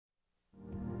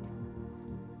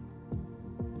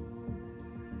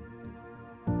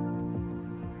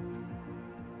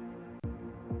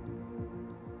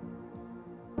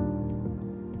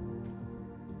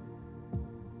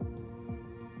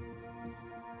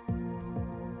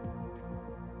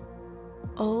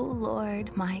O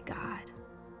Lord my God,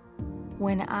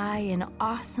 when I in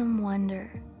awesome wonder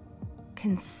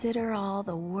consider all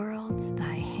the worlds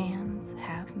thy hands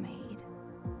have made,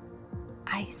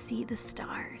 I see the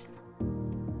stars,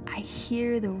 I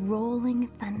hear the rolling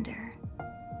thunder,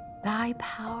 thy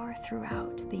power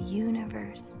throughout the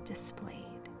universe displayed.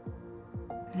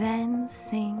 Then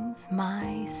sings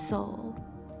my soul,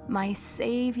 my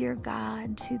Savior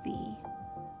God, to thee,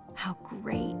 how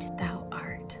great thou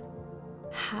art,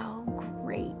 how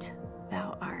great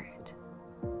thou art.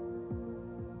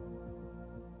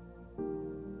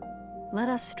 Let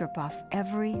us strip off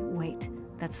every weight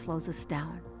that slows us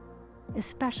down,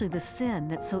 especially the sin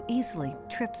that so easily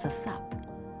trips us up.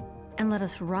 And let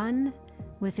us run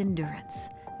with endurance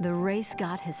the race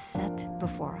God has set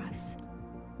before us.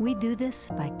 We do this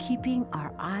by keeping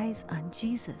our eyes on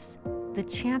Jesus, the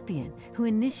champion who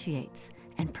initiates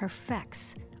and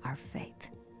perfects our faith.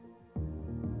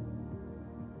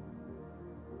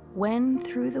 When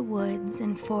through the woods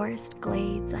and forest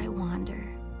glades I wander,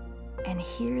 and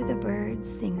hear the birds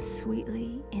sing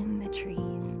sweetly in the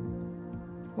trees,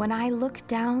 when I look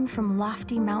down from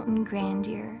lofty mountain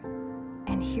grandeur,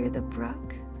 and hear the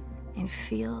brook and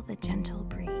feel the gentle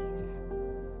breeze,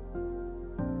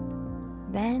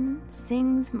 then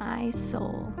sings my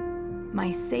soul,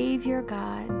 my Savior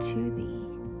God, to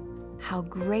thee, how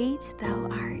great thou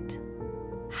art,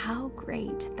 how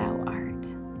great thou art.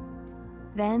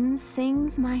 Then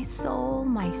sings my soul,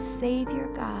 my Savior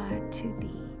God, to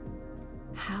thee,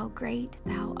 how great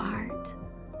thou art,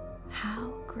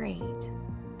 how great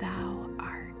thou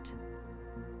art.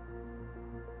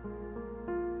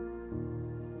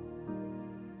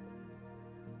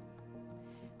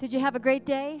 Did you have a great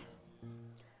day?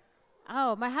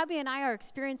 Oh, my hubby and I are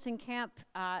experiencing camp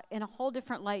in a whole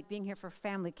different light being here for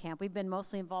family camp. We've been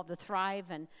mostly involved with Thrive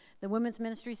and the women's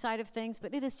ministry side of things,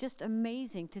 but it is just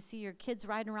amazing to see your kids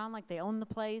riding around like they own the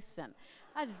place, and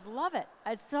I just love it.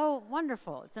 It's so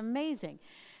wonderful. It's amazing.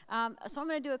 So I'm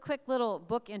going to do a quick little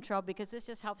book intro because this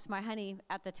just helps my honey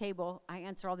at the table. I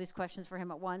answer all these questions for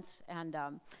him at once, and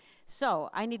so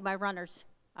I need my runners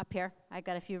up here. I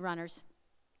got a few runners.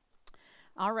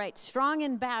 All right, Strong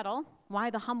in Battle, Why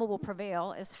the Humble Will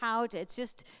Prevail, is it's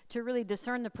just to really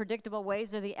discern the predictable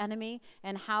ways of the enemy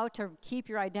and how to keep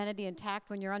your identity intact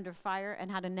when you're under fire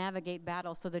and how to navigate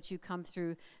battle so that you come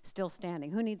through still standing.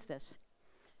 Who needs this?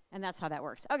 And that's how that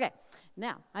works. Okay,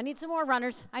 now, I need some more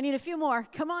runners. I need a few more.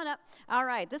 Come on up. All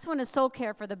right, this one is Soul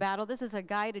Care for the Battle. This is a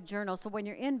guided journal. So when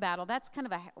you're in battle, that's kind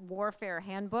of a warfare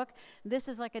handbook. This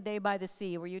is like a day by the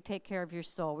sea where you take care of your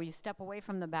soul, where you step away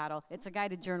from the battle. It's a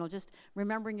guided journal, just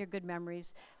remembering your good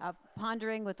memories,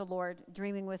 pondering with the Lord,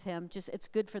 dreaming with him. It's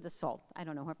good for the soul. I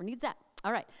don't know, whoever needs that.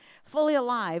 All right, Fully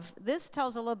Alive. This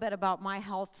tells a little bit about my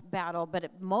health battle, but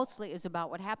it mostly is about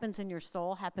what happens in your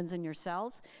soul, happens in your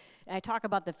cells. And I talk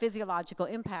about the physiological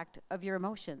impact of your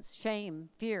emotions, shame,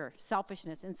 fear,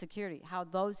 selfishness, insecurity, how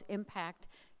those impact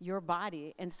your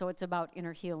body. And so it's about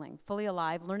inner healing. Fully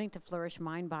Alive, learning to flourish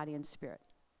mind, body, and spirit.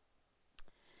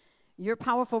 Your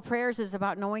Powerful Prayers is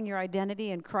about knowing your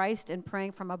identity in Christ and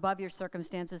praying from above your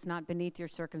circumstances, not beneath your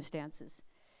circumstances.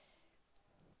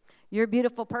 Your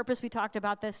Beautiful Purpose, we talked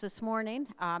about this morning.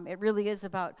 It really is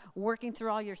about working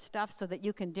through all your stuff so that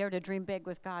you can dare to dream big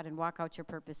with God and walk out your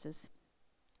purposes.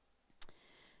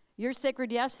 Your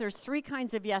Sacred Yes, there's three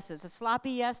kinds of yeses: the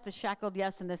sloppy yes, the shackled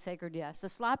yes, and the sacred yes. The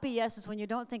sloppy yes is when you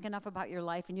don't think enough about your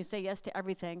life and you say yes to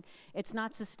everything. It's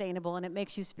not sustainable and it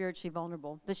makes you spiritually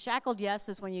vulnerable. The shackled yes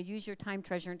is when you use your time,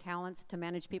 treasure, and talents to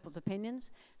manage people's opinions,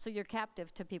 so you're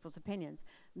captive to people's opinions.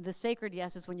 The sacred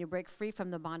yes is when you break free from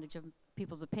the bondage of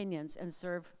people's opinions and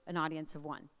serve an audience of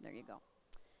one. There you go.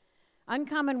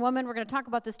 Uncommon Woman, we're going to talk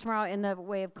about this tomorrow in the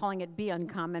way of calling it Be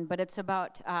Uncommon, but it's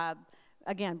about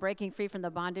again, breaking free from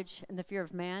the bondage and the fear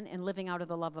of man and living out of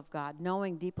the love of God,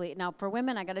 knowing deeply. Now, for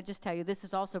women, I got to just tell you, this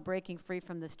is also breaking free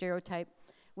from the stereotype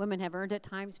women have earned at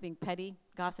times, being petty,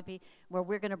 gossipy, where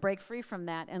we're going to break free from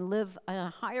that and live on a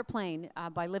higher plane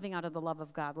by living out of the love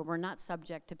of God, where we're not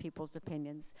subject to people's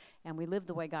opinions and we live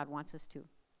the way God wants us to.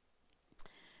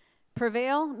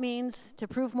 Prevail means to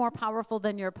prove more powerful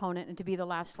than your opponent and to be the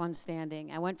last one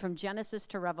standing. I went from Genesis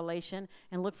to Revelation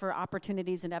and looked for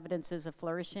opportunities and evidences of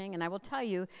flourishing. And I will tell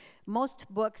you, most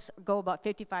books go about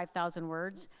 55,000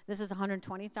 words. This is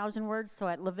 120,000 words. So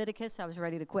at Leviticus, I was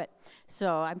ready to quit.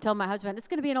 So I'm telling my husband, it's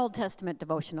going to be an Old Testament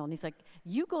devotional. And he's like,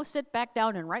 you go sit back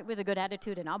down and write with a good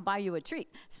attitude and I'll buy you a treat.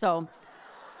 So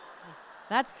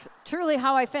that's truly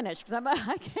how I finished, because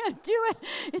I can't do it.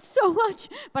 It's so much,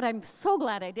 but I'm so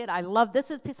glad I did. I love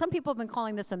this. Some people have been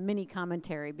calling this a mini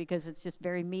commentary because it's just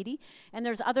very meaty. And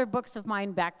there's other books of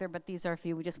mine back there, but these are a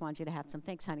few. We just want you to have some.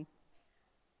 Thanks, honey.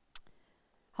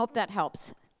 Hope that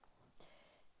helps.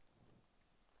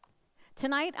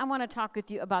 Tonight, I want to talk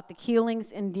with you about the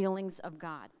healings and dealings of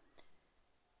God.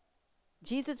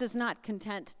 Jesus is not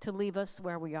content to leave us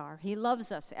where we are. He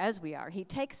loves us as we are. He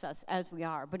takes us as we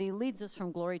are, but he leads us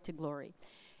from glory to glory.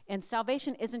 And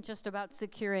salvation isn't just about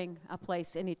securing a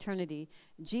place in eternity.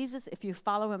 Jesus, if you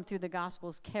follow him through the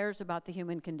Gospels, cares about the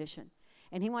human condition.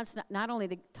 And he wants not only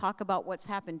to talk about what's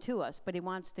happened to us, but he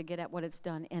wants to get at what it's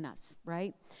done in us,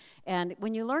 right? And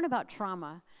when you learn about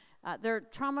trauma,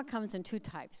 trauma comes in two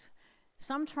types.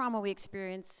 Some trauma we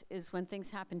experience is when things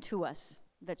happen to us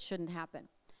that shouldn't happen.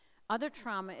 Other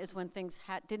trauma is when things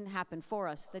didn't happen for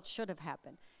us that should have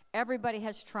happened. Everybody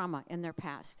has trauma in their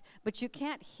past, but you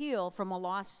can't heal from a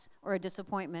loss or a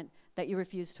disappointment that you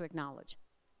refuse to acknowledge.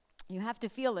 You have to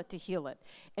feel it to heal it.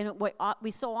 And what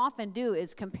we so often do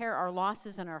is compare our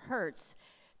losses and our hurts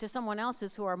to someone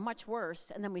else's who are much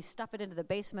worse, and then we stuff it into the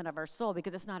basement of our soul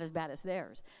because it's not as bad as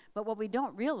theirs. But what we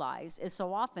don't realize is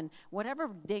so often whatever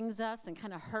dings us and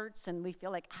kind of hurts and we feel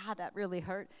like, that really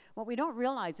hurt, what we don't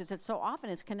realize is that so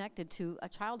often it's connected to a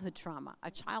childhood trauma,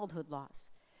 a childhood loss.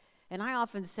 And I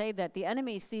often say that the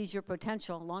enemy sees your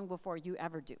potential long before you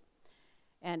ever do.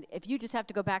 And if you just have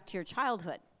to go back to your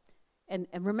childhood and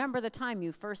remember the time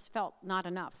you first felt not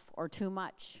enough or too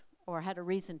much or had a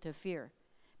reason to fear,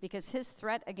 because his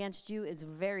threat against you is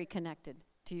very connected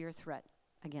to your threat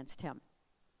against him.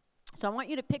 So I want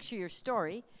you to picture your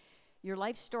story, your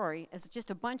life story, as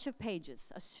just a bunch of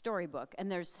pages, a storybook,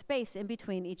 and there's space in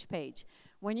between each page.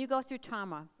 When you go through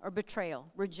trauma or betrayal,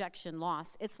 rejection,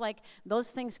 loss, it's like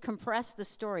those things compress the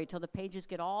story till the pages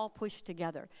get all pushed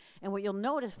together. And what you'll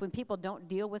notice when people don't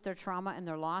deal with their trauma and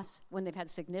their loss, when they've had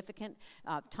significant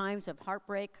times of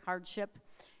heartbreak, hardship,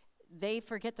 they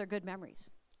forget their good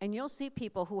memories. And you'll see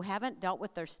people who haven't dealt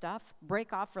with their stuff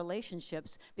break off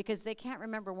relationships because they can't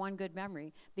remember one good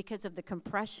memory because of the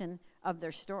compression of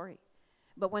their story.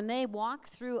 But when they walk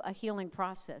through a healing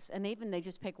process, and even they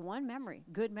just pick one memory,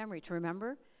 good memory to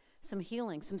remember, some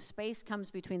healing, some space comes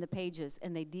between the pages,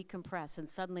 and they decompress, and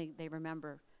suddenly they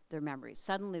remember their memories.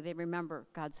 Suddenly they remember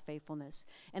God's faithfulness.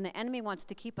 And the enemy wants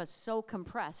to keep us so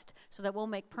compressed so that we'll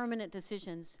make permanent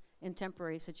decisions in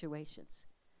temporary situations.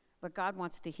 But God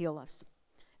wants to heal us.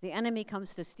 The enemy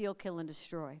comes to steal, kill, and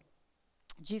destroy.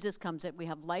 Jesus comes that we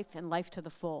have life and life to the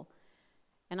full.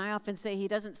 And I often say he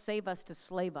doesn't save us to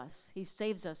slave us. He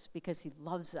saves us because he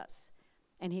loves us.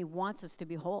 And he wants us to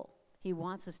be whole. He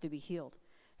wants us to be healed.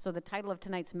 So the title of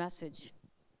tonight's message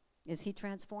is He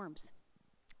Transforms.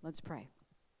 Let's pray.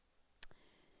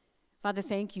 Father,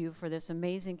 thank you for this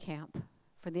amazing camp,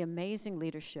 for the amazing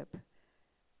leadership,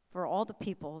 for all the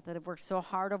people that have worked so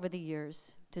hard over the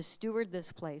years to steward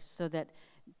this place so that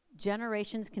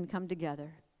generations can come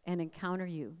together and encounter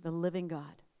you, the living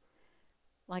God.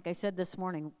 Like I said this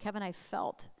morning, Kevin, I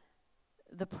felt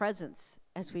the presence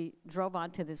as we drove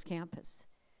onto this campus.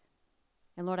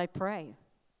 And Lord, I pray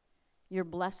your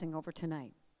blessing over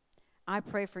tonight. I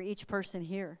pray for each person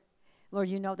here. Lord,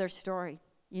 you know their story.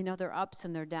 You know their ups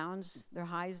and their downs, their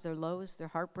highs, their lows, their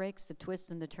heartbreaks, the twists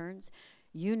and the turns.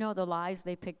 You know the lies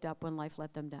they picked up when life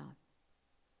let them down.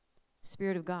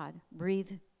 Spirit of God,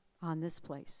 breathe on this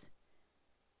place.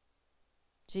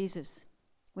 Jesus,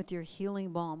 with your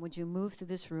healing balm, would you move through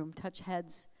this room, touch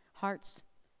heads, hearts,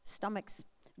 stomachs,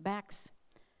 backs,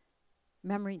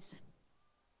 memories.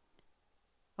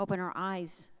 Open our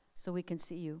eyes so we can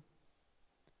see you.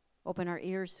 Open our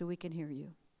ears so we can hear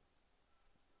you.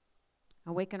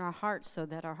 Awaken our hearts so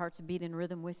that our hearts beat in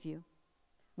rhythm with you.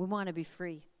 We want to be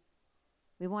free.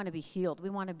 We want to be healed. We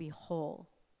want to be whole.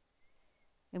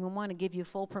 And we want to give you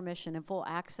full permission and full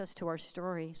access to our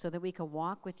story so that we can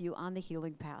walk with you on the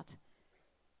healing path.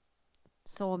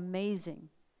 So amazing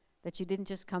that you didn't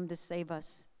just come to save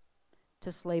us,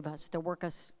 to slave us, to work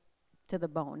us to the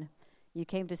bone. You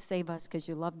came to save us because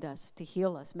you loved us, to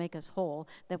heal us, make us whole,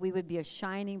 that we would be a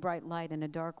shining bright light in a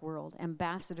dark world,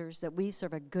 ambassadors that we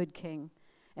serve a good King,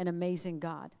 an amazing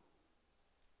God,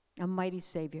 a mighty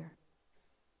Savior.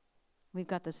 We've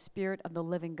got the Spirit of the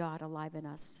living God alive in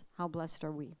us. How blessed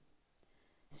are we?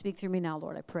 Speak through me now,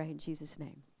 Lord, I pray in Jesus'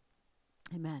 name.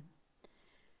 Amen.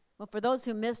 Well, for those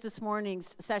who missed this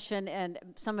morning's session, and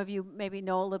some of you maybe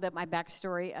know a little bit my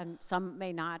backstory, and some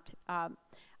may not,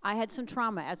 I had some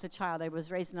trauma as a child. I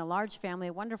was raised in a large family,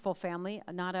 a wonderful family,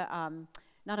 not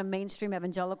a mainstream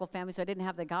evangelical family, so I didn't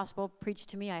have the gospel preached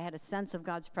to me. I had a sense of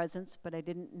God's presence, but I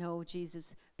didn't know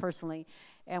Jesus personally.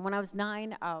 And when I was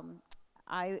 9,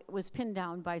 I was pinned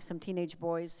down by some teenage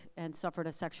boys and suffered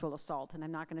a sexual assault, and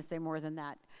I'm not going to say more than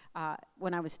that.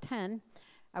 When I was 10,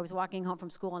 I was walking home from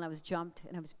school, and I was jumped,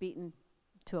 and I was beaten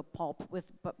to a pulp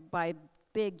by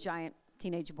big, giant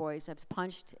teenage boys. I was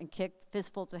punched and kicked,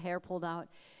 fistfuls of hair pulled out.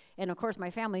 And, of course, my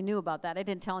family knew about that. I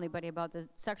didn't tell anybody about the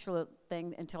sexual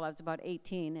thing until I was about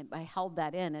 18, and I held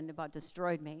that in and about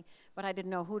destroyed me. But I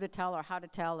didn't know who to tell or how to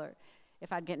tell or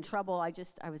if I'd get in trouble.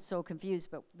 I was so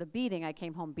confused. But the beating, I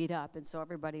came home beat up, and so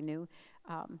everybody knew.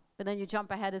 But then you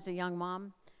jump ahead as a young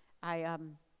mom. I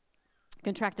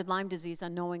contracted Lyme disease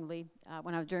unknowingly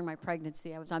when I was during my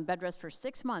pregnancy. I was on bed rest for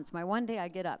 6 months. My one day I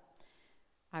get up.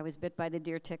 I was bit by the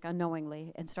deer tick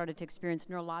unknowingly and started to experience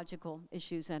neurological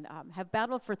issues and have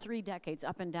battled for 3 decades,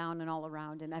 up and down and all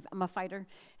around. And I'm a fighter,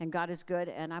 and God is good,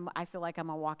 and I feel like I'm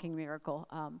a walking miracle.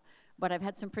 But I've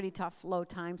had some pretty tough, low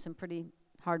times, some pretty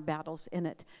hard battles in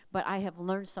it. But I have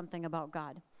learned something about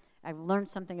God. I've learned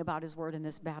something about his word in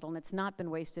this battle, and it's not been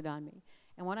wasted on me.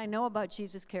 And what I know about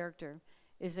Jesus' character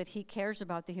is that he cares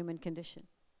about the human condition.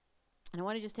 And I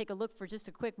want to just take a look for just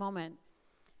a quick moment.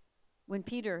 When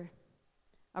Peter,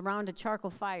 around a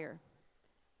charcoal fire,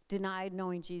 denied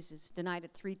knowing Jesus, denied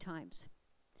it 3 times.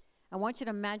 I want you to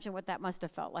imagine what that must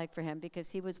have felt like for him, because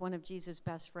he was one of Jesus'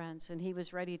 best friends, and he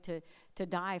was ready to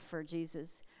die for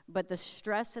Jesus. But the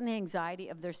stress and the anxiety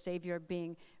of their Savior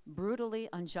being brutally,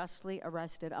 unjustly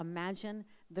arrested, imagine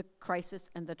the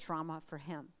crisis and the trauma for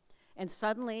him. And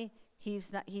suddenly,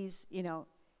 he's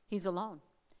alone.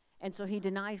 And so he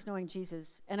denies knowing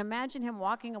Jesus. And imagine him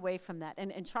walking away from that.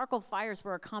 And charcoal fires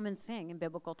were a common thing in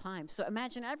biblical times. So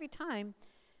imagine every time,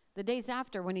 the days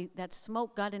after, when that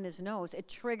smoke got in his nose, it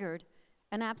triggered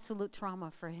an absolute trauma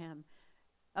for him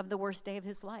of the worst day of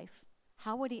his life.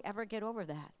 How would he ever get over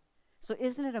that? So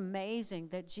isn't it amazing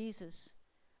that Jesus,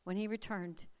 when he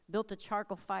returned, built a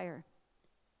charcoal fire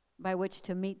by which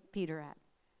to meet Peter at,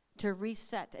 to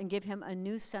reset and give him a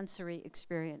new sensory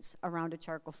experience around a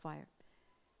charcoal fire?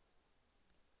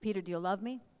 Peter, do you love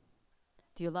me?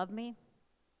 Do you love me?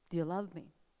 Do you love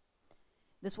me?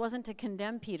 This wasn't to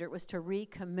condemn Peter, it was to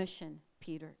recommission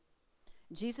Peter.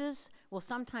 Jesus will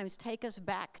sometimes take us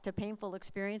back to painful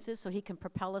experiences so he can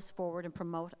propel us forward and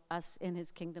promote us in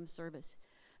his kingdom service.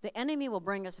 The enemy will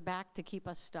bring us back to keep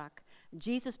us stuck.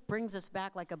 Jesus brings us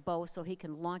back like a bow so he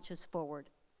can launch us forward,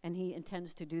 and he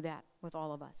intends to do that with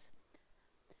all of us.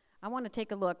 I want to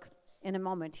take a look in a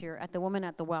moment here at the woman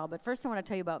at the well, but first I want to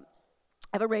tell you about,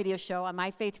 I have a radio show.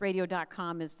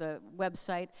 myfaithradio.com is the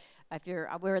website.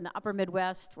 We're in the upper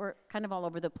Midwest. We're kind of all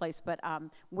over the place, but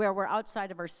where we're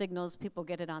outside of our signals, people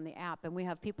get it on the app, and we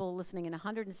have people listening in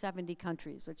 170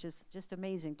 countries, which is just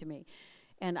amazing to me.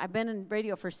 And I've been in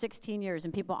radio for 16 years,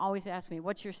 and people always ask me,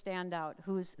 what's your standout?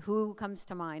 Who comes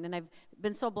to mind? And I've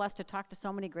been so blessed to talk to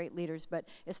so many great leaders, but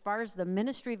as far as the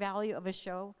ministry value of a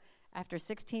show, after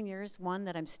 16 years, one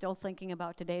that I'm still thinking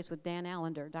about today is with Dan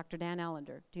Allender, Dr. Dan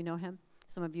Allender. Do you know him?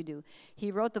 Some of you do. He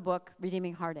wrote the book,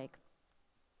 Redeeming Heartache.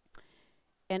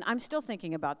 And I'm still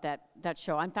thinking about that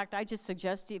show. In fact, I just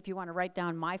suggest you, if you want to write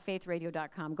down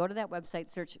myfaithradio.com, go to that website,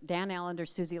 search Dan Allender,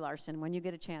 Susie Larson. When you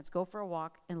get a chance, go for a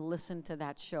walk and listen to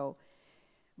that show.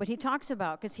 But he talks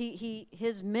about, because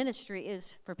his ministry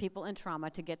is for people in trauma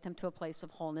to get them to a place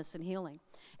of wholeness and healing.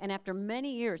 And after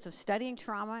many years of studying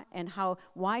trauma and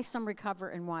why some recover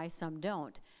and why some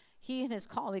don't, he and his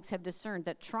colleagues have discerned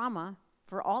that trauma,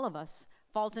 for all of us,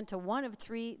 falls into one of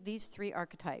these three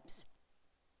archetypes.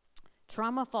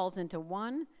 Trauma falls into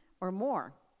one or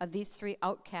more of these 3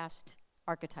 outcast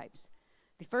archetypes.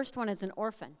 The first one is an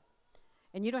orphan.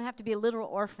 And you don't have to be a literal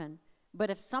orphan, but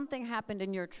if something happened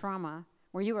in your trauma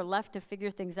where you were left to figure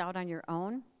things out on your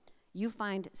own, you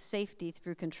find safety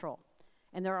through control.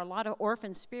 And there are a lot of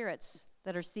orphan spirits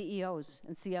that are CEOs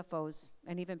and CFOs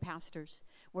and even pastors,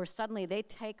 where suddenly they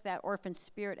take that orphan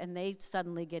spirit and they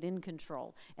suddenly get in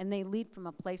control. And they lead from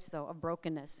a place, though, of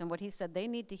brokenness. And what he said they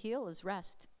need to heal is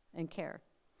rest and care.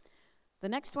 The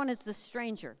next one is the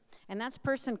stranger, and that's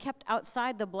person kept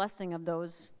outside the blessing of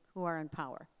those who are in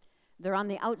power. They're on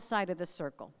the outside of the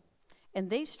circle, and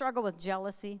they struggle with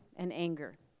jealousy and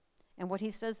anger, and what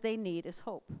he says they need is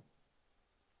hope.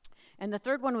 And the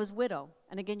third one was widow,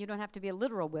 and again, you don't have to be a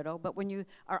literal widow, but when you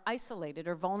are isolated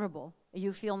or vulnerable,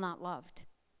 you feel not loved.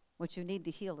 What you need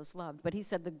to heal is loved. But he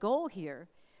said the goal here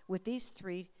with these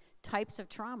 3 types of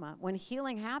trauma, when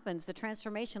healing happens, the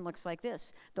transformation looks like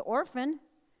this. The orphan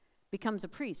becomes a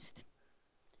priest.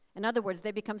 In other words,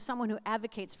 they become someone who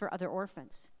advocates for other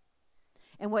orphans.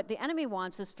 And what the enemy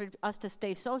wants is for us to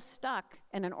stay so stuck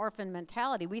in an orphan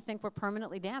mentality, we think we're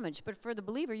permanently damaged. But for the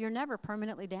believer, you're never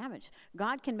permanently damaged.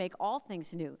 God can make all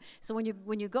things new. So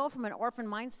when you go from an orphan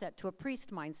mindset to a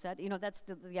priest mindset, that's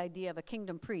the idea of a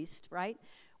kingdom priest, right?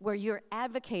 Where you're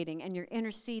advocating and you're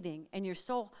interceding and you're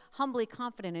so humbly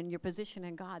confident in your position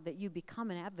in God that you become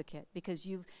an advocate because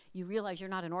you realize you're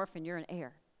not an orphan, you're an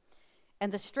heir.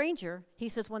 And the stranger, he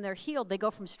says, when they're healed, they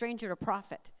go from stranger to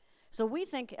prophet. So we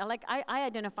think, like I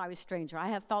identify with stranger. I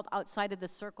have felt outside of the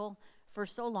circle for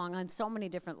so long on so many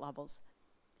different levels.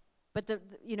 But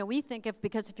we think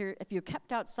if you're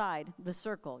kept outside the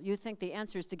circle, you think the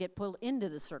answer is to get pulled into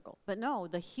the circle. But no,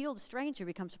 the healed stranger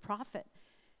becomes a prophet,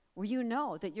 where you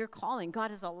know that you're calling.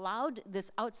 God has allowed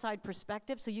this outside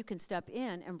perspective so you can step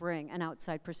in and bring an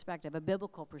outside perspective, a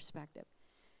biblical perspective.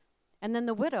 And then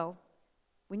the widow,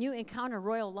 when you encounter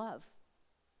royal love,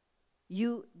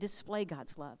 you display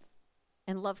God's love.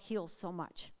 And love heals so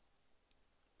much.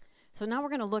 So now we're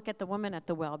going to look at the woman at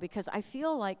the well, because I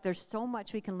feel like there's so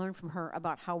much we can learn from her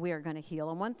about how we are going to heal.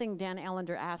 And one thing Dan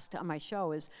Allender asked on my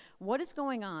show is, what is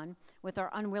going on with our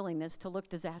unwillingness to look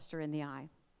disaster in the eye?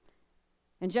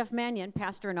 And Jeff Mannion,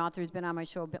 pastor and author who's been on my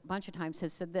show a bunch of times,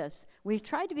 has said this: we've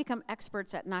tried to become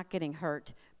experts at not getting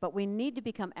hurt, but we need to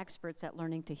become experts at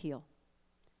learning to heal.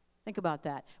 Think about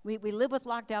that. We live with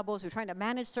locked elbows. We're trying to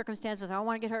manage circumstances. I don't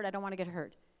want to get hurt. I don't want to get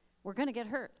hurt. We're going to get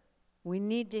hurt. We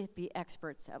need to be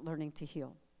experts at learning to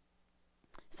heal.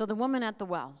 So the woman at the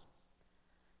well.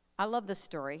 I love this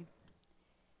story.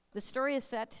 The story is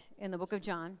set in the book of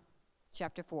John,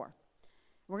 chapter 4.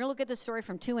 We're going to look at the story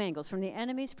from two angles, from the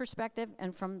enemy's perspective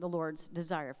and from the Lord's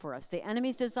desire for us. The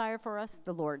enemy's desire for us,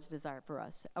 the Lord's desire for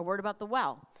us. A word about the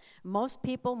well. Most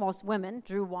women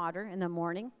drew water in the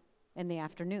morning and the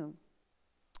afternoon.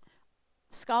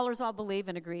 Scholars all believe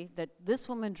and agree that this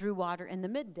woman drew water in the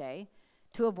midday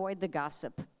to avoid the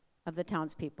gossip of the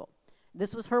townspeople.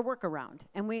 This was her workaround.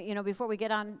 And we, before we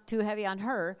get on too heavy on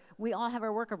her, we all have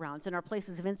our workarounds and our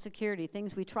places of insecurity,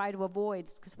 things we try to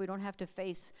avoid because we don't have to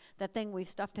face that thing we've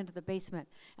stuffed into the basement.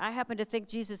 I happen to think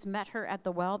Jesus met her at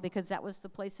the well because that was the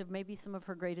place of maybe some of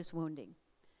her greatest wounding.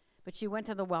 But she went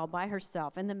to the well by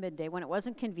herself in the midday when it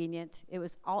wasn't convenient. It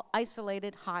was all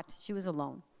isolated, hot. She was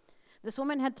alone. This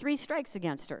woman had 3 strikes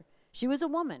against her. She was a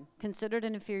woman, considered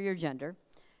an inferior gender.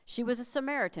 She was a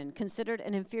Samaritan, considered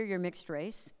an inferior mixed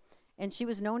race. And she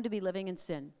was known to be living in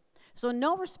sin. So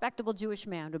no respectable Jewish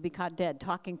man would be caught dead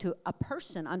talking to a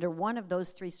person under one of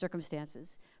those 3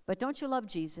 circumstances. But don't you love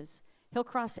Jesus? He'll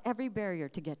cross every barrier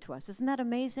to get to us. Isn't that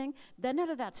amazing? Then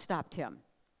none of that stopped him.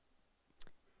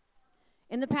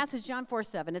 In the passage, John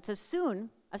 4:7, it says, soon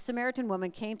a Samaritan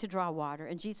woman came to draw water,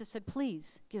 and Jesus said,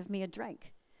 please give me a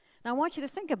drink. Now, I want you to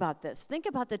think about this. Think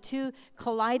about the 2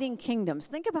 colliding kingdoms.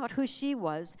 Think about who she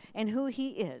was and who he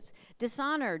is.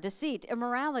 Dishonor, deceit,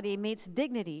 immorality meets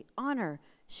dignity, honor,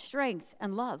 strength,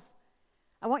 and love.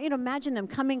 I want you to imagine them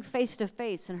coming face to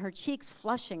face and her cheeks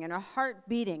flushing and her heart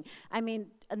beating. I mean,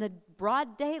 in the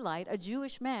broad daylight, a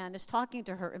Jewish man is talking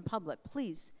to her in public.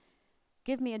 Please,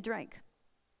 give me a drink.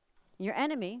 Your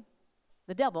enemy,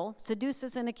 the devil,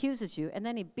 seduces and accuses you, and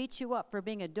then he beats you up for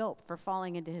being a dope, for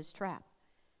falling into his trap.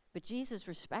 But Jesus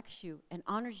respects you and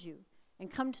honors you and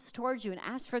comes towards you and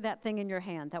asks for that thing in your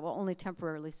hand that will only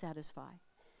temporarily satisfy.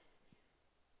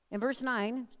 In verse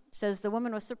 9, says the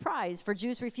woman was surprised, for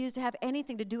Jews refused to have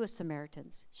anything to do with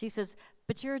Samaritans. She says,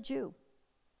 but you're a Jew,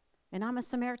 and I'm a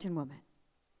Samaritan woman.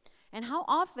 And how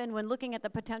often, when looking at the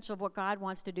potential of what God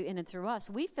wants to do in and through us,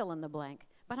 we fill in the blank.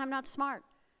 But I'm not smart.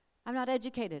 I'm not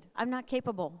educated. I'm not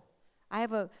capable. I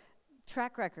have a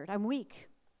track record. I'm weak.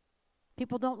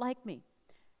 People don't like me.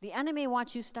 The enemy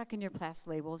wants you stuck in your past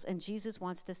labels, and Jesus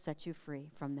wants to set you free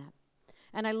from that.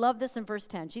 And I love this in verse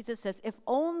 10. Jesus says, if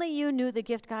only you knew the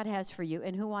gift God has for you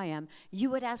and who I am, you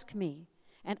would ask me,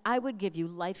 and I would give you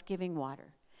life-giving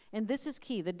water. And this is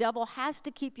key. The devil has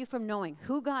to keep you from knowing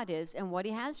who God is and what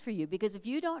he has for you. Because if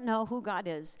you don't know who God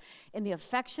is and the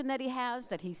affection that he has,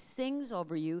 that he sings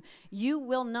over you, you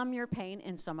will numb your pain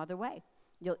in some other way.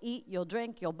 You'll eat, you'll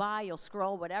drink, you'll buy, you'll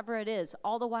scroll, whatever it is,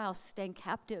 all the while staying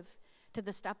captive to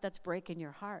the stuff that's breaking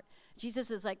your heart. Jesus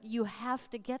is like, you have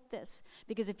to get this.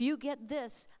 Because if you get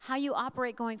this, how you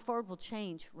operate going forward will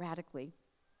change radically.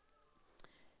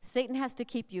 Satan has to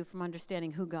keep you from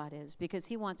understanding who God is, because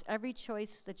he wants every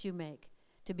choice that you make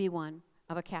to be one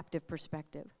of a captive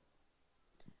perspective.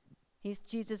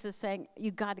 Jesus is saying,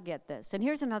 you got to get this. And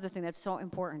here's another thing that's so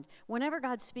important. Whenever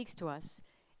God speaks to us,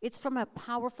 it's from a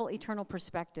powerful, eternal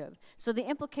perspective. So the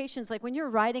implications, like when you're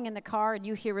riding in the car and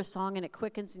you hear a song and it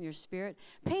quickens in your spirit,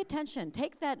 pay attention.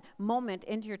 Take that moment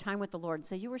into your time with the Lord and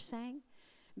say, you were saying?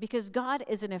 Because God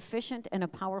is an efficient and a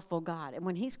powerful God. And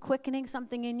when he's quickening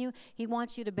something in you, he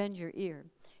wants you to bend your ear.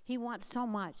 He wants so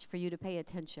much for you to pay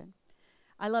attention.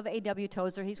 I love A.W.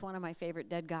 Tozer. He's one of my favorite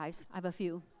dead guys. I have a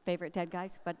few favorite dead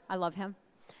guys, but I love him.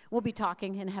 We'll be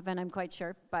talking in heaven, I'm quite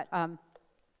sure. But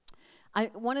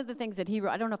one of the things that he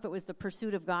wrote, I don't know if it was The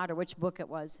Pursuit of God or which book it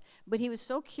was, but he was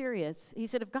so curious. He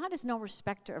said, if God is no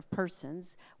respecter of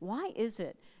persons, why is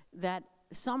it that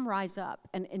some rise up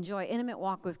and enjoy intimate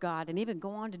walk with God and even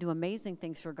go on to do amazing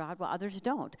things for God while others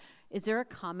don't. Is there a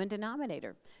common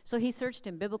denominator? So he searched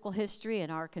in biblical history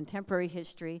and our contemporary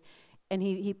history, and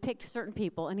he picked certain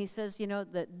people, and he says,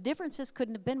 the differences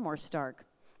couldn't have been more stark.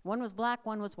 One was black,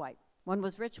 one was white. One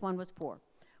was rich, one was poor.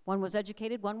 One was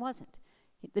educated, one wasn't.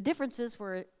 The differences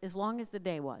were as long as the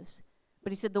day was.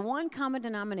 But he said the one common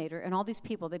denominator in all these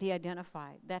people that he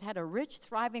identified that had a rich,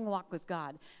 thriving walk with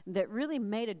God that really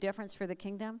made a difference for the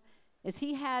kingdom is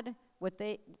he had what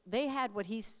they had what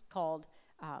he's called,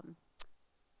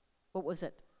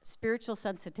 spiritual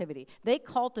sensitivity. They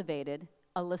cultivated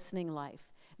a listening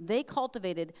life. They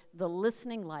cultivated the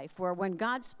listening life where when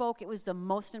God spoke, it was the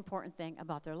most important thing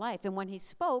about their life. And when he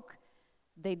spoke,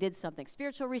 they did something.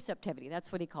 Spiritual receptivity,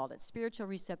 that's what he called it, spiritual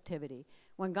receptivity.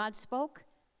 When God spoke,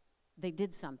 they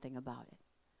did something about it.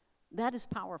 That is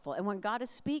powerful. And when God is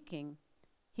speaking,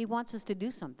 he wants us to do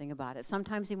something about it.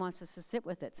 Sometimes he wants us to sit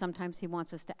with it. Sometimes he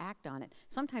wants us to act on it.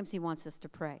 Sometimes he wants us to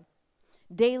pray.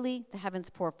 Daily, the heavens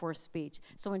pour forth speech.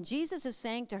 So when Jesus is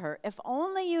saying to her, if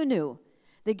only you knew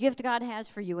the gift God has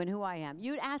for you and who I am,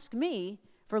 you'd ask me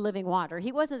for living water.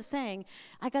 He wasn't saying,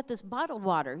 I got this bottled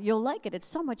water. You'll like it. It's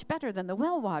so much better than the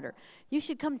well water. You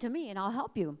should come to me and I'll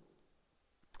help you.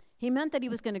 He meant that he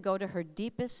was going to go to her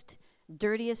deepest,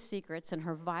 dirtiest secrets and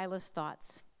her vilest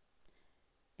thoughts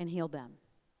and heal them.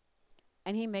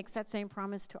 And he makes that same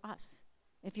promise to us.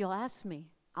 If you'll ask me,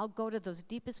 I'll go to those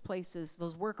deepest places,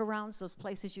 those workarounds, those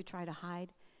places you try to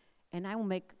hide, and I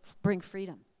will bring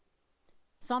freedom.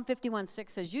 Psalm 51:6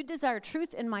 says, you desire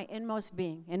truth in my inmost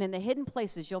being, and in the hidden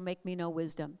places you'll make me know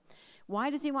wisdom. Why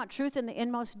does he want truth in the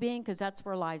inmost being? Because that's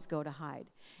where lies go to hide.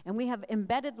 And we have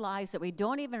embedded lies that we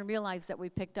don't even realize that we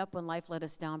picked up when life let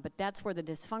us down, but that's where the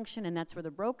dysfunction and that's where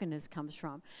the brokenness comes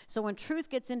from. So when truth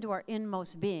gets into our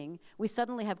inmost being, we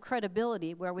suddenly have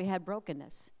credibility where we had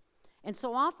brokenness. And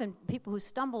so often people who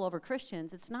stumble over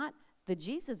Christians, it's not the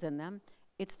Jesus in them,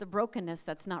 it's the brokenness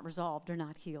that's not resolved or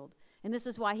not healed. And this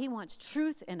is why he wants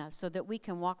truth in us so that we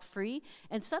can walk free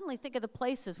and suddenly think of the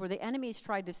places where the enemy's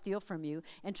tried to steal from you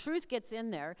and truth gets in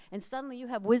there and suddenly you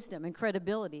have wisdom and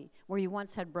credibility where you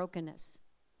once had brokenness.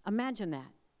 Imagine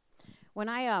that. When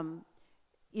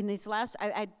in these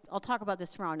I'll talk about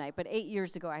this tomorrow night, but 8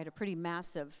 years ago I had a pretty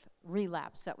massive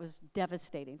relapse that was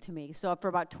devastating to me. So for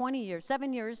about 20 years,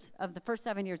 7 years of the first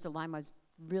 7 years of Lyme, I was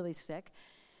really sick.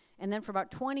 And then for about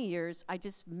 20 years, I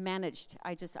just managed.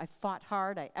 I fought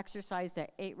hard. I exercised. I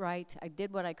ate right. I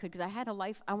did what I could because I had a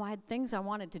life. I had things I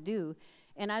wanted to do.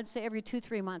 And I'd say every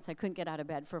 2-3 months, I couldn't get out of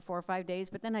bed for 4 or 5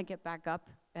 days. But then I'd get back up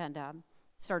and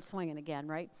start swinging again,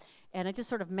 right? And I just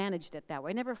sort of managed it that way.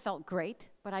 I never felt great,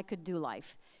 but I could do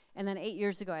life. And then 8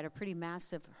 years ago, I had a pretty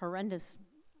massive, horrendous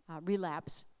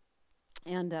relapse.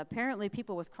 And apparently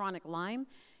people with chronic Lyme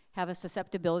have a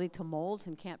susceptibility to mold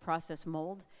and can't process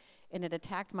mold. And it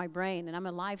attacked my brain. And I'm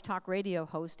a live talk radio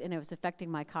host, and it was affecting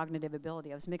my cognitive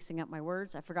ability. I was mixing up my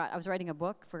words. I was writing a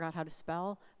book, forgot how to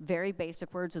spell. Very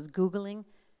basic words, was Googling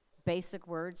basic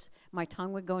words. My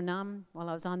tongue would go numb while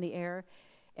I was on the air.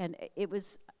 And it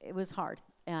was hard.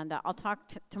 And I'll talk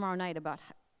tomorrow night about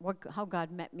how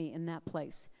God met me in that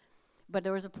place. But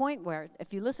there was a point where,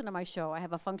 if you listen to my show, I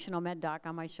have a functional med doc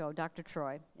on my show, Dr.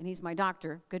 Troy, and he's my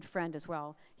doctor, good friend as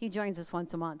well. He joins us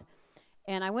once a month.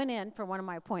 And I went in for one of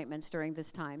my appointments during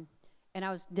this time, and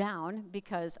I was down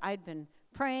because I'd been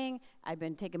praying, I'd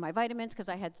been taking my vitamins because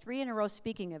I had 3 in a row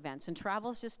speaking events, and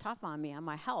travel's just tough on me, on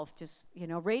my health. Just,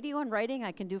 radio and writing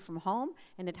I can do from home,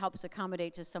 and it helps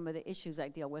accommodate just some of the issues I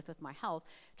deal with my health.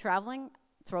 Traveling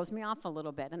throws me off a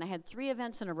little bit, and I had 3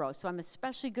 events in a row, so I'm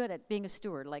especially good at being a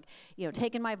steward, like,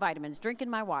 taking my vitamins,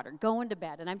 drinking my water, going to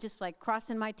bed, and I'm just like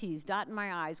crossing my T's, dotting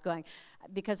my I's, going,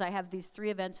 because I have these 3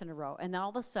 events in a row, and then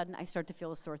all of a sudden I start to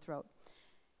feel a sore throat,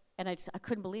 and I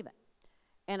couldn't believe it.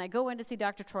 And I go in to see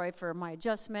Dr. Troy for my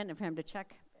adjustment and for him to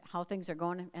check how things are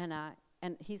going,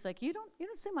 and he's like, you don't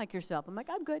seem like yourself. I'm like,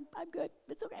 I'm good,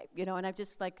 it's okay, and I'm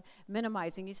just like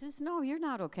minimizing. He says, no, you're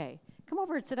not okay. Come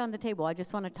over and sit on the table. I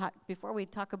just want to talk, before we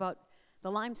talk about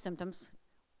the Lyme symptoms,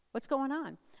 what's going on?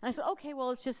 And I said, okay,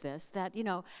 well, it's just this, that,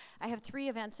 I have 3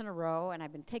 events in a row, and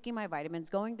I've been taking my vitamins,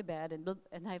 going to bed,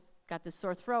 and I've got this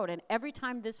sore throat. And every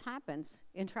time this happens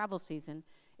in travel season,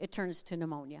 it turns to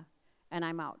pneumonia, and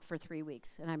I'm out for 3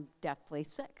 weeks, and I'm deathly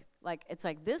sick. Like, it's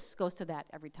like this goes to that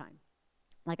every time.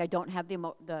 Like, I don't have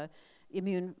the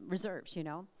immune reserves,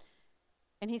 And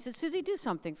he said, Susie, do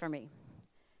something for me.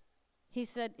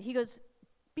 He goes,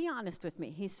 be honest with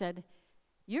me. He said,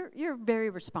 you're very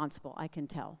responsible, I can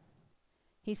tell.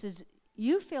 He says,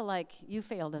 you feel like you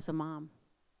failed as a mom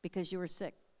because you were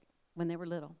sick when they were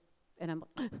little. And I'm,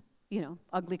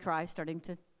 ugly cry starting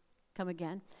to come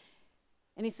again.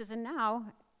 And he says, and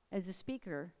now, as a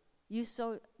speaker, you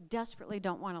so desperately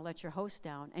don't want to let your host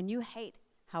down, and you hate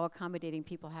how accommodating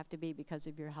people have to be because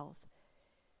of your health.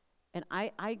 And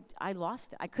I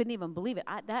lost it. I couldn't even believe it.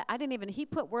 He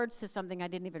put words to something I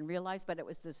didn't even realize, but it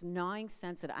was this gnawing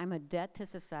sense that I'm a debt to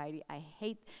society. I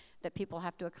hate that people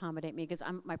have to accommodate me because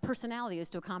my personality is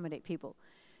to accommodate people.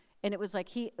 And it was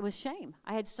like it was shame.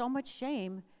 I had so much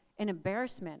shame and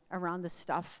embarrassment around the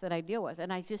stuff that I deal with.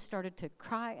 And I just started to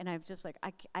cry, and I was just like,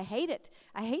 I hate it.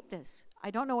 I hate this. I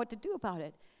don't know what to do about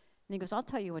it. And he goes, I'll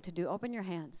tell you what to do. Open your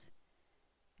hands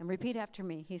and repeat after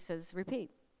me. He says, repeat.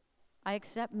 I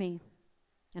accept me,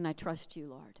 and I trust you,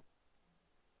 Lord.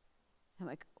 I'm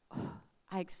like, oh,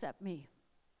 I accept me,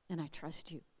 and I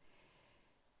trust you.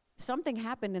 Something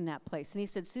happened in that place. And he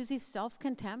said, Susie,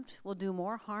 self-contempt will do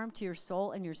more harm to your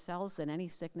soul and your cells than any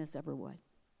sickness ever would.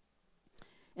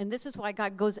 And this is why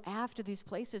God goes after these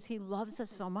places. He loves us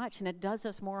so much, and it does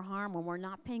us more harm when we're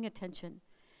not paying attention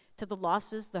to the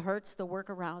losses, the hurts, the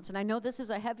workarounds. And I know this is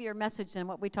a heavier message than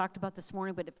what we talked about this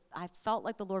morning, but I felt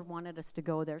like the Lord wanted us to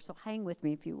go there, so hang with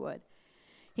me if you would.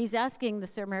 He's asking the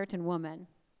Samaritan woman,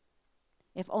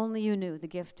 if only you knew the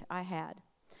gift I had.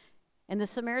 And the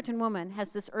Samaritan woman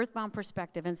has this earthbound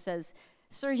perspective and says,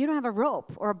 sir, you don't have a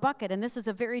rope or a bucket, and this is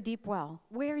a very deep well.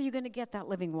 Where are you going to get that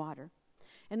living water?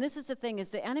 And this is the thing,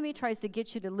 is the enemy tries to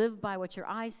get you to live by what your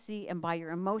eyes see and by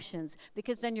your emotions,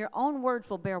 because then your own words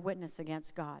will bear witness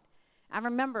against God. I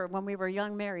remember when we were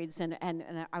young marrieds and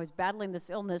I was battling this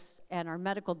illness and our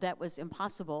medical debt was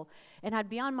impossible, and I'd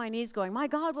be on my knees going, my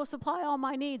God will supply all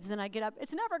my needs. And I get up,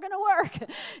 it's never going to work.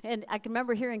 And I can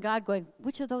remember hearing God going,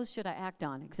 which of those should I act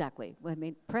on exactly? I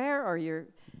mean, prayer or your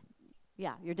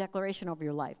declaration over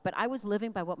your life. But I was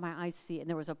living by what my eyes see, and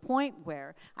there was a point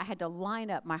where I had to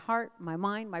line up my heart, my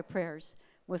mind, my prayers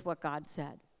with what God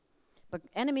said. But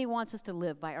enemy wants us to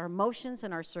live by our emotions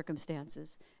and our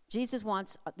circumstances. Jesus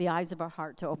wants the eyes of our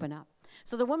heart to open up.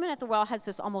 So the woman at the well has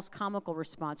this almost comical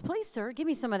response. Please, sir, give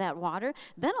me some of that water.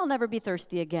 Then I'll never be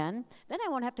thirsty again. Then I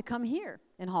won't have to come here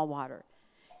and haul water.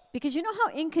 Because you know how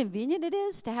inconvenient it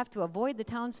is to have to avoid the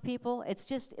townspeople?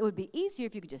 It would be easier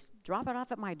if you could just drop it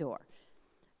off at my door.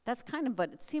 That's kind of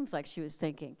what it seems like she was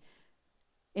thinking.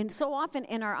 And so often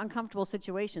in our uncomfortable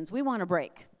situations, we want a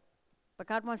break. But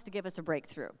God wants to give us a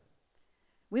breakthrough.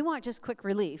 We want just quick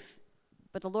relief,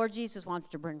 but the Lord Jesus wants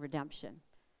to bring redemption.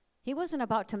 He wasn't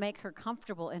about to make her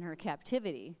comfortable in her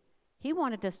captivity. He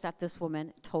wanted to set this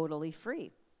woman totally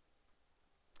free.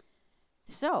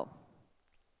 So,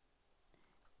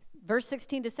 verse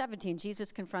 16 to 17,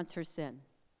 Jesus confronts her sin.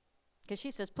 Because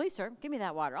she says, please, sir, give me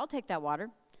that water. I'll take that water.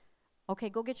 Okay,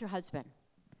 go get your husband.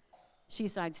 She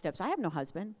sidesteps, I have no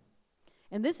husband.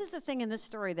 And this is the thing in this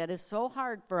story that is so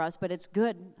hard for us, but it's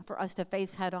good for us to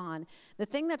face head on. The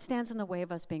thing that stands in the way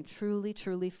of us being truly,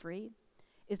 truly free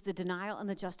is the denial and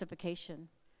the justification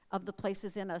of the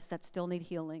places in us that still need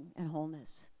healing and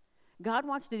wholeness. God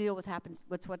wants to deal with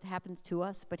what happens to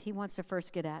us, but he wants to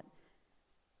first get at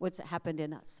what's happened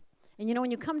in us. And you know,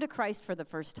 when you come to Christ for the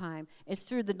first time, it's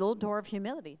through the little door of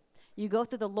humility. You go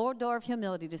through the little door of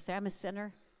humility to say, I'm a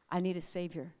sinner. I need a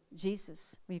Savior.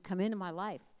 Jesus, will you come into my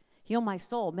life? Heal my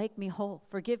soul, make me whole,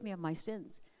 forgive me of my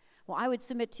sins. Well, I would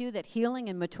submit to you that healing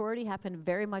and maturity happen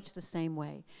very much the same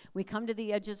way. We come to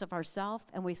the edges of ourselves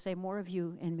and we say, more of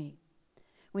you in me.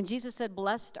 When Jesus said,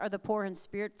 blessed are the poor in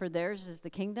spirit, for theirs is the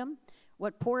kingdom,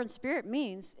 what poor in spirit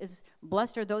means is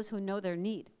blessed are those who know their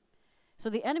need. So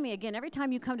the enemy, again, every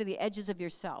time you come to the edges of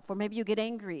yourself, or maybe you get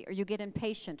angry, or you get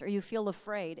impatient, or you feel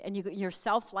afraid, and your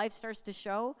self-life starts to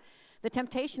show, the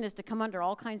temptation is to come under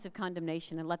all kinds of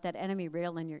condemnation and let that enemy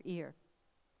rail in your ear.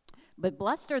 But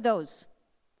blessed are those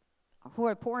who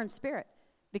are poor in spirit,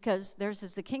 because theirs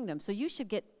is the kingdom. So you should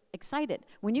get excited.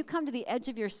 When you come to the edge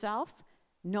of yourself,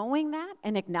 knowing that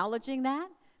and acknowledging that,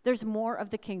 there's more of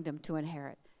the kingdom to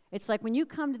inherit. It's like when you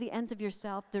come to the ends of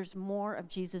yourself, there's more of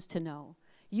Jesus to know.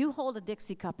 You hold a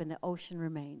Dixie cup and the ocean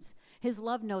remains. His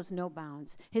love knows no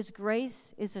bounds. His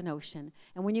grace is an ocean.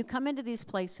 And when you come into these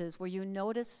places where you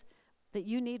notice that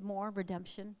you need more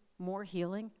redemption, more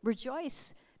healing,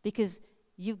 rejoice, because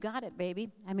you've got it, baby.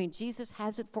 I mean, Jesus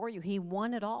has it for you. He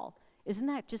won it all. Isn't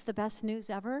that just the best news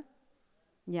ever?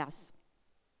 Yes.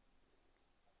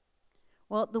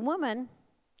 Well, the woman,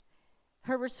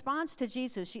 her response to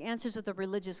Jesus, she answers with a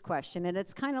religious question, and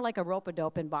it's kind of like a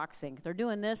rope-a-dope in boxing. They're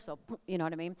doing this, so you know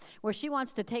what I mean? Where she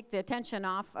wants to take the attention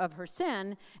off of her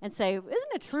sin and say,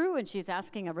 isn't it true? And she's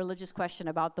asking a religious question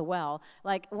about the well.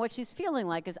 Like, what she's feeling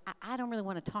like is, I don't really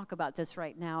want to talk about this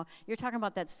right now. You're talking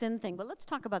about that sin thing, but let's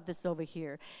talk about this over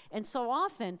here. And so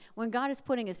often, when God is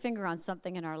putting his finger on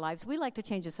something in our lives, we like to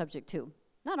change the subject too.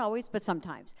 Not always, but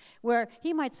sometimes, where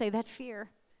he might say, that fear,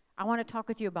 I want to talk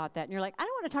with you about that. And you're like, I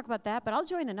don't want to talk about that, but I'll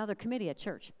join another committee at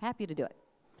church. Happy to do it.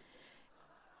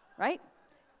 Right?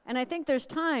 And I think there's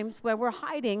times where we're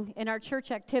hiding in our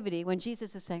church activity when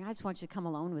Jesus is saying, I just want you to come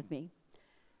alone with me.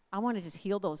 I want to just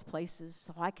heal those places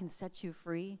so I can set you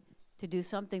free to do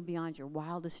something beyond your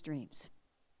wildest dreams.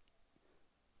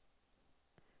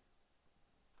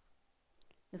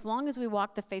 As long as we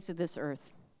walk the face of this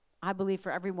earth, I believe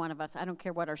for every one of us, I don't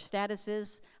care what our status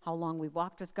is, how long we've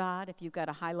walked with God, if you've got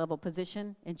a high-level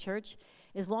position in church,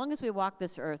 as long as we walk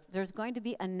this earth, there's going to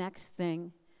be a next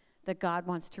thing that God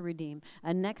wants to redeem,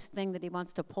 a next thing that he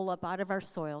wants to pull up out of our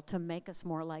soil to make us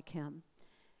more like him.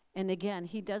 And again,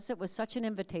 he does it with such an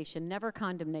invitation, never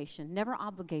condemnation, never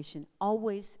obligation,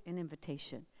 always an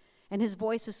invitation. And his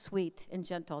voice is sweet and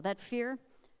gentle. That fear,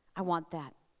 I want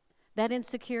that. That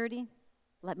insecurity,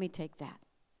 let me take that.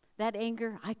 That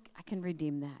anger, I can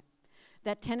redeem that.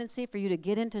 That tendency for you to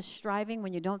get into striving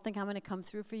when you don't think I'm going to come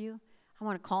through for you, I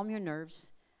want to calm your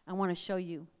nerves. I want to show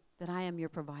you that I am your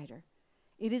provider.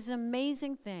 It is an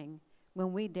amazing thing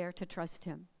when we dare to trust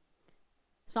him.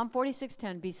 Psalm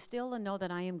 46:10, be still and know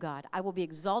that I am God. I will be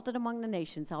exalted among the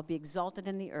nations. I'll be exalted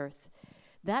in the earth.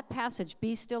 That passage,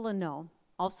 be still and know,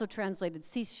 also translated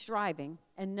cease striving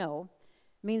and know,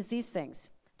 means these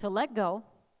things: to let go,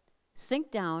 sink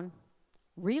down,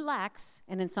 relax,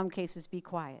 and in some cases be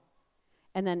quiet.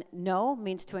 And then know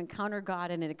means to encounter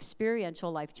God in an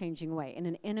experiential, life-changing way, in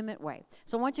an intimate way.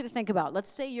 So I want you to think about,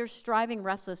 let's say your striving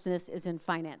restlessness is in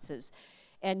finances,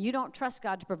 and you don't trust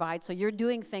God to provide, so you're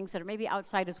doing things that are maybe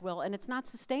outside his will, and it's not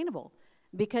sustainable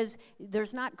because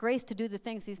there's not grace to do the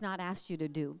things he's not asked you to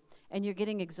do, and you're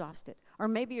getting exhausted. Or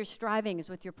maybe your striving is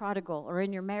with your prodigal or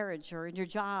in your marriage or in your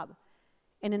job,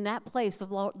 and in that place, the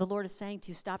Lord is saying to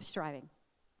you, stop striving.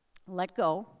 Let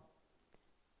go.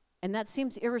 And that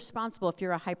seems irresponsible if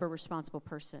you're a hyper-responsible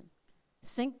person.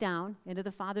 Sink down into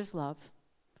the Father's love.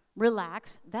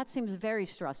 Relax. That seems very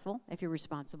stressful if you're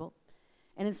responsible.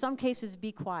 And in some cases,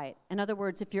 be quiet. In other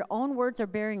words, if your own words are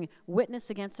bearing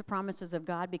witness against the promises of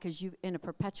God because you're in a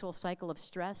perpetual cycle of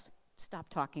stress, stop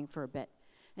talking for a bit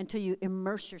until you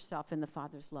immerse yourself in the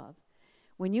Father's love.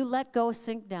 When you let go,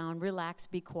 sink down, relax,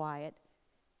 be quiet,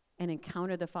 and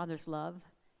encounter the Father's love,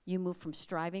 you move from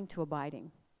striving to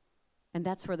abiding. And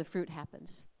that's where the fruit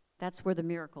happens. That's where the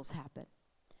miracles happen.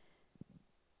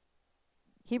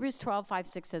 Hebrews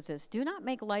 12:5-6 says this: do not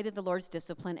make light of the Lord's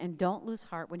discipline and don't lose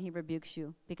heart when he rebukes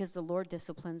you, because the Lord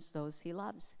disciplines those he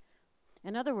loves.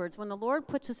 In other words, when the Lord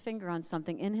puts his finger on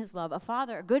something in his love,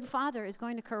 a good father is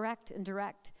going to correct and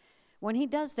direct. When he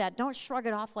does that, don't shrug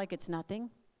it off like it's nothing,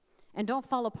 and don't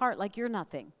fall apart like you're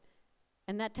nothing.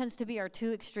 And that tends to be our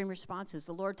two extreme responses.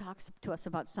 The Lord talks to us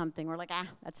about something. We're like,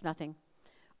 that's nothing.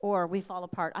 Or we fall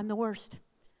apart. I'm the worst.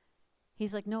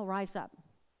 He's like, no, rise up.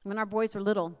 When our boys were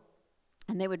little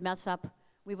and they would mess up,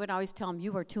 we would always tell them,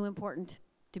 you are too important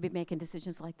to be making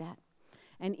decisions like that.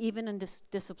 And even in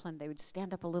discipline, they would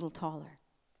stand up a little taller.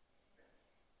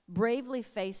 Bravely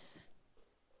face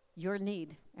your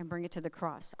need and bring it to the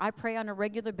cross. I pray on a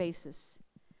regular basis.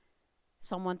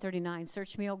 Psalm 139,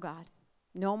 search me, O God.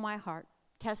 Know my heart.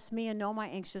 Test me and know my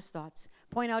anxious thoughts.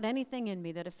 Point out anything in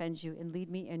me that offends you and lead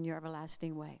me in your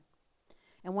everlasting way.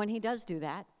 And when he does do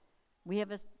that, we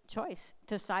have a choice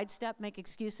to sidestep, make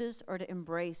excuses, or to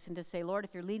embrace and to say, Lord,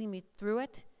 if you're leading me through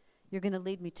it, you're going to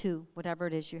lead me to whatever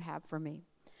it is you have for me.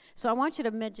 So I want you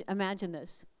to imagine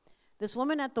this. This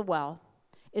woman at the well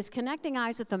is connecting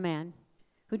eyes with a man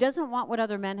who doesn't want what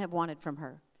other men have wanted from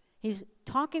her. He's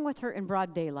talking with her in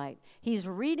broad daylight. He's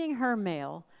reading her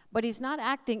mail, but he's not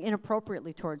acting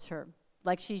inappropriately towards her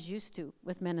like she's used to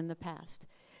with men in the past.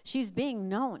 She's being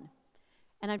known.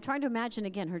 And I'm trying to imagine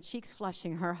again her cheeks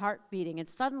flushing, her heart beating, and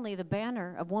suddenly the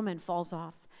banner of woman falls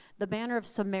off. The banner of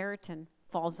Samaritan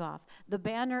falls off. The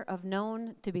banner of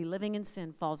known to be living in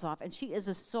sin falls off. And she is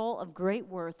a soul of great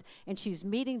worth, and she's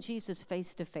meeting Jesus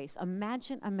face to face.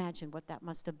 Imagine what that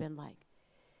must have been like.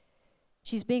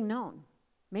 She's being known.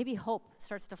 Maybe hope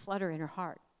starts to flutter in her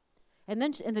heart. And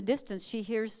then in the distance, she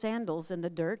hears sandals in the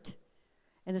dirt.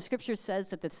 And the scripture says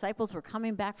that the disciples were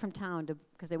coming back from town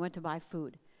because they went to buy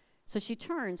food. So she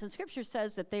turns, and scripture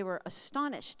says that they were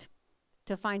astonished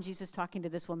to find Jesus talking to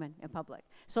this woman in public.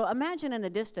 So imagine in the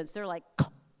distance, they're like,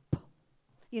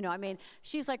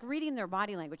 she's like reading their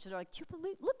body language. They're like, do you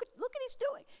believe? Look what he's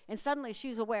doing. And suddenly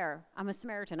she's aware, I'm a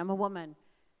Samaritan, I'm a woman,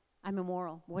 I'm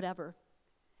immoral, whatever.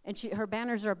 And her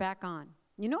banners are back on.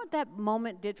 You know what that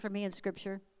moment did for me in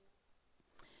scripture?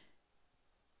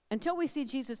 Until we see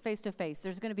Jesus face to face,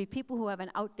 there's going to be people who have an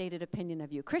outdated opinion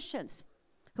of you. Christians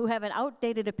who have an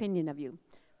outdated opinion of you.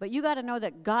 But you got to know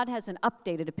that God has an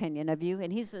updated opinion of you,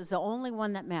 and He's the only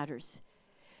one that matters.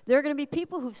 There are going to be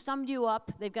people who've summed you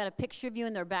up. They've got a picture of you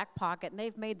in their back pocket, and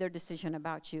they've made their decision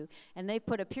about you. And they've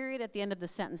put a period at the end of the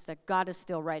sentence that God is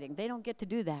still writing. They don't get to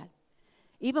do that.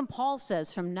 Even Paul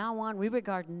says, from now on, we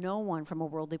regard no one from a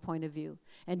worldly point of view.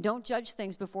 And don't judge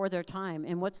things before their time.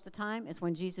 And what's the time? It's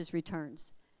when Jesus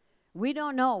returns. We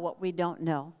don't know what we don't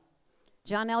know.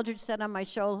 John Eldridge said on my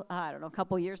show, a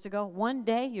couple years ago, one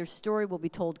day your story will be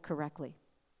told correctly.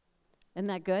 Isn't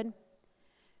that good?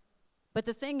 But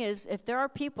the thing is, if there are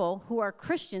people who are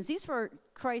Christians, these were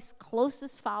Christ's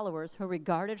closest followers who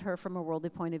regarded her from a worldly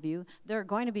point of view, there are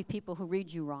going to be people who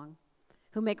read you wrong,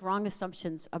 who make wrong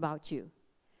assumptions about you.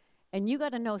 And you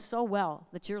got to know so well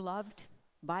that you're loved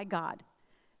by God,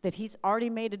 that He's already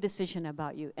made a decision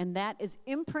about you, and that is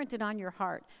imprinted on your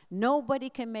heart. Nobody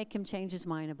can make Him change His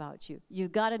mind about you.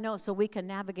 You've got to know so we can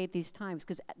navigate these times,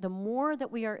 because the more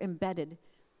that we are embedded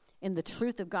in the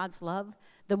truth of God's love,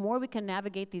 the more we can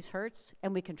navigate these hurts,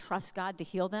 and we can trust God to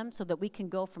heal them so that we can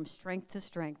go from strength to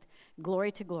strength,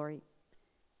 glory to glory,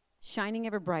 shining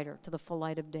ever brighter to the full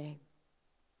light of day.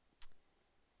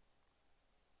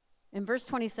 In verse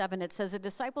 27, it says, the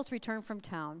disciples returned from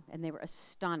town, and they were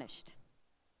astonished.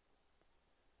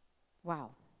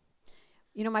 Wow.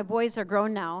 You know, my boys are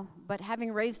grown now, but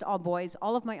having raised all boys,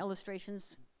 all of my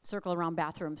illustrations circle around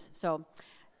bathrooms. So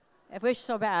I wish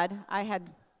so bad I had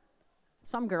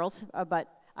some girls, but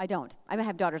I don't. I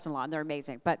have daughters-in-law, and they're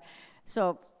amazing. But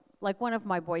so, like one of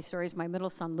my boy stories, my middle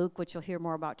son, Luke, which you'll hear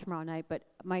more about tomorrow night, but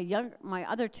my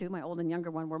other two, my old and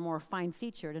younger one, were more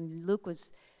fine-featured, and Luke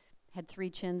had 3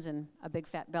 chins and a big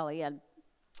fat belly, and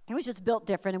he was just built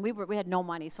different, and we had no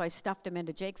money, so I stuffed him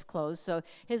into Jake's clothes. So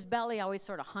his belly always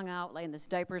sort of hung out, like in his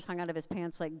diapers hung out of his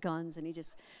pants like guns, and he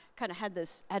just kind of had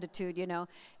this attitude, you know,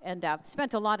 and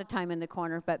spent a lot of time in the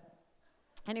corner. But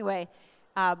anyway,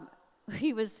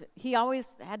 he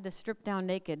always had to strip down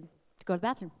naked to go to the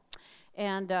bathroom.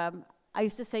 And I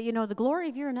used to say, you know, the glory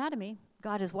of your anatomy,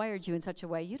 God has wired you in such a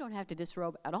way you don't have to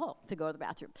disrobe at all to go to the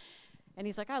bathroom. And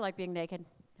he's like, I like being naked.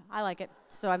 I like it.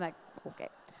 So I'm like, okay.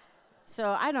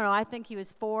 So I don't know. I think he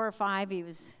was 4 or 5. He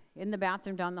was in the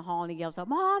bathroom down the hall, and he yells out,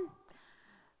 Mom,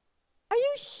 are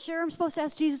you sure I'm supposed to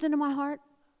ask Jesus into my heart?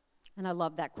 And I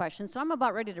love that question. So I'm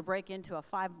about ready to break into a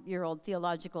 5-year-old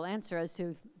theological answer as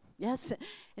to yes.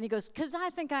 And he goes, because I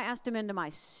think I asked him into my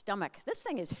stomach. This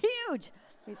thing is huge,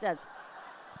 he says.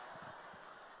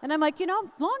 And I'm like, you know,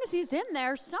 as long as he's in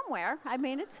there somewhere, I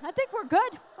mean, I think we're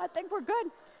good. I think we're good.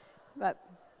 But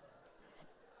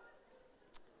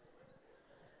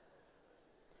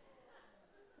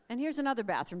and here's another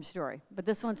bathroom story, but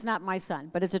this one's not my son,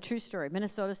 but it's a true story,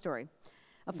 Minnesota story.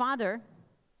 A father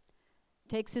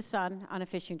takes his son on a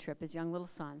fishing trip, his young little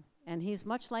son, and he's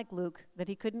much like Luke, that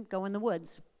he couldn't go in the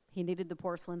woods. He needed the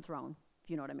porcelain throne,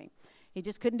 if you know what I mean. He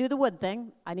just couldn't do the wood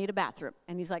thing. I need a bathroom.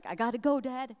 And he's like, I got to go,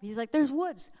 Dad. He's like, there's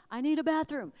woods. I need a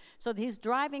bathroom. So he's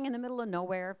driving in the middle of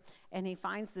nowhere, and he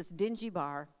finds this dingy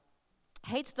bar.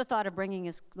 Hates the thought of bringing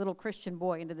his little Christian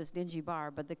boy into this dingy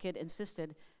bar, but the kid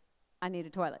insisted, I need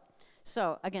a toilet.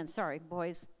 So, again, sorry,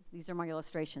 boys, these are my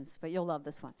illustrations, but you'll love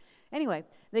this one. Anyway,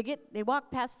 they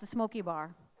walk past the smoky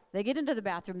bar. They get into the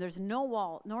bathroom. There's no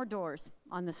wall, nor doors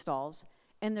on the stalls,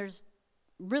 and there's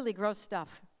really gross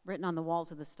stuff written on the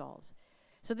walls of the stalls.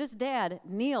 So this dad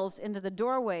kneels into the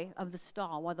doorway of the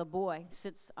stall while the boy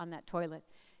sits on that toilet,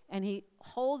 and he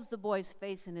holds the boy's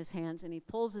face in his hands, and he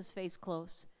pulls his face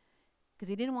close because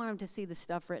he didn't want him to see the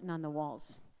stuff written on the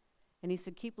walls. And he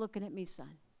said, keep looking at me, son.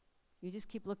 You just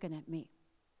keep looking at me.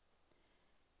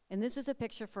 And this is a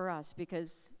picture for us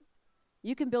because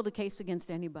you can build a case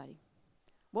against anybody.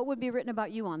 What would be written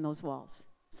about you on those walls?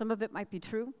 Some of it might be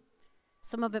true.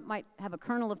 Some of it might have a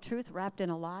kernel of truth wrapped in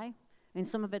a lie, and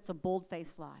some of it's a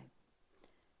bold-faced lie.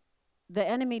 The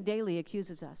enemy daily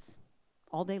accuses us,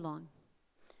 all day long,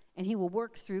 and he will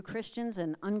work through Christians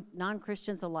and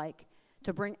non-Christians alike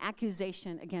to bring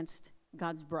accusation against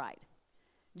God's bride.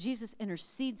 Jesus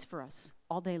intercedes for us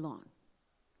all day long.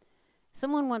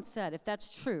 Someone once said, if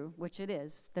that's true, which it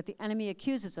is, that the enemy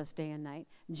accuses us day and night,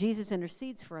 Jesus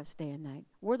intercedes for us day and night.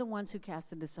 We're the ones who cast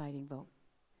the deciding vote.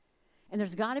 And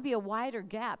there's got to be a wider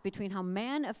gap between how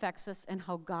man affects us and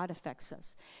how God affects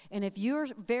us. And if you're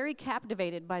very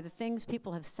captivated by the things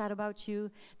people have said about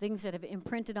you, things that have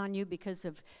imprinted on you because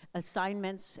of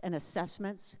assignments and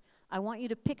assessments, I want you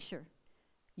to picture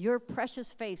your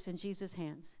precious face in Jesus'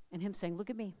 hands and him saying, look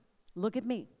at me, look at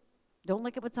me. Don't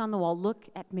look at what's on the wall, look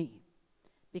at me.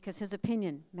 Because his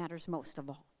opinion matters most of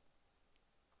all.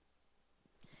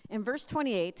 In verse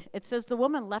 28, it says, the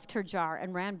woman left her jar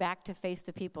and ran back to face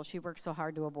the people she worked so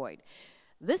hard to avoid.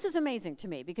 this is amazing to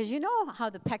me because you know how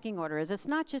the pecking order is. It's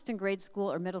not just in grade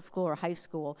school or middle school or high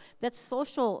school. That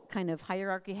social kind of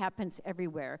hierarchy happens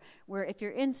everywhere, where if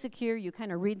you're insecure, you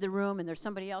kind of read the room and there's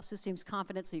somebody else who seems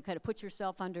confident, so you kind of put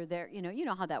yourself under there. You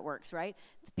know how that works, right?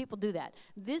 People do that.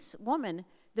 This woman,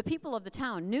 the people of the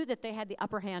town knew that they had the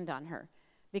upper hand on her.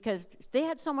 Because they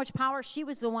had so much power, she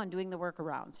was the one doing the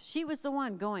workarounds. She was the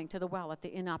one going to the well at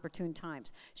the inopportune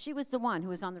times. She was the one who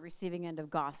was on the receiving end of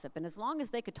gossip. And as long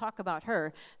as they could talk about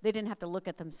her, they didn't have to look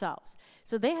at themselves.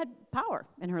 So they had power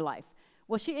in her life.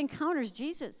 Well, she encounters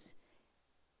Jesus.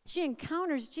 She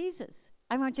encounters Jesus.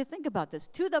 I want you to think about this,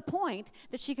 to the point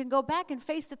that she can go back and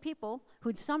face the people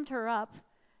who'd summed her up.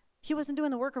 She wasn't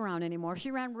doing the workaround anymore.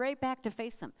 She ran right back to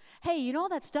face them. Hey, you know all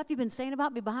that stuff you've been saying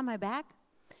about me behind my back?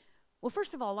 Well,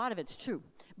 first of all, a lot of it's true.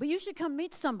 But you should come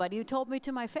meet somebody who told me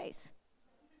to my face.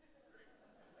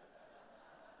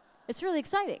 It's really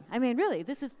exciting. I mean, really,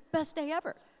 this is the best day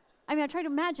ever. I mean, I try to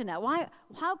imagine that. Why?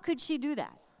 How could she do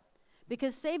that?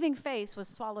 Because saving face was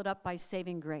swallowed up by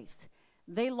saving grace.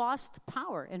 They lost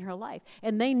power in her life,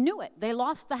 and they knew it. They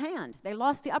lost the hand. They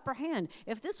lost the upper hand.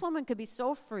 If this woman could be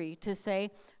so free to say,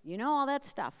 you know all that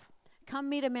stuff, come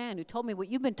meet a man who told me what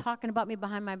you've been talking about me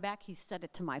behind my back. He said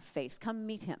it to my face. Come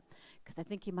meet him, because I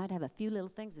think he might have a few little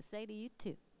things to say to you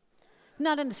too.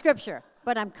 Not in the scripture,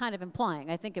 but I'm kind of implying.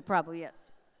 I think it probably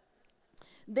is.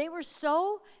 They were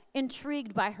so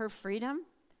intrigued by her freedom,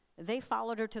 they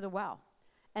followed her to the well.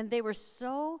 And they were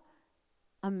so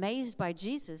amazed by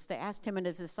Jesus, they asked him and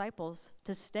his disciples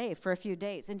to stay for a few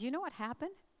days. And do you know what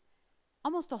happened?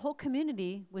 Almost a whole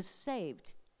community was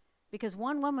saved, because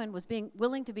one woman was being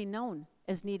willing to be known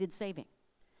as needed saving.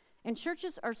 And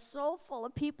churches are so full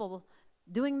of people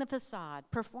doing the facade,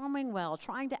 performing well,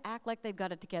 trying to act like they've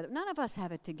got it together. None of us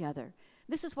have it together.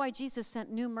 This is why Jesus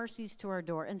sent new mercies to our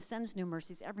door and sends new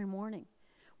mercies every morning.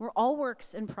 We're all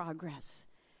works in progress.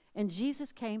 And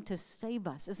Jesus came to save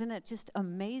us. Isn't it just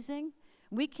amazing?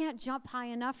 We can't jump high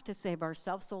enough to save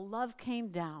ourselves, so love came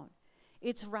down.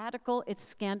 It's radical, it's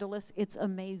scandalous, it's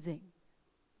amazing.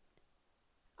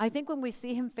 I think when we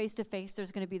see him face to face,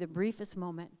 there's going to be the briefest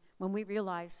moment when we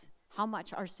realize how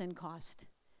much our sin cost,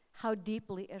 how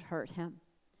deeply it hurt him.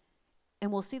 And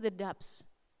we'll see the depths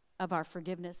of our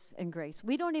forgiveness and grace.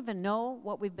 We don't even know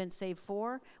what we've been saved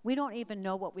for. We don't even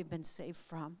know what we've been saved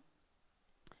from.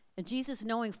 And Jesus,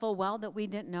 knowing full well that we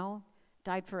didn't know,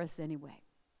 died for us anyway.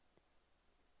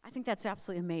 I think that's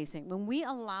absolutely amazing. When we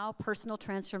allow personal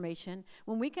transformation,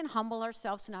 when we can humble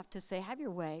ourselves enough to say, have your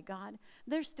way, God,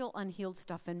 there's still unhealed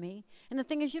stuff in me. And the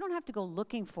thing is, you don't have to go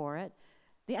looking for it.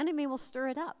 The enemy will stir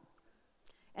it up.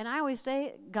 And I always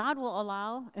say, God will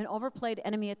allow an overplayed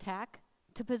enemy attack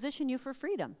to position you for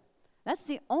freedom. That's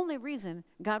the only reason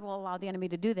God will allow the enemy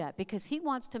to do that, because he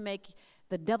wants to make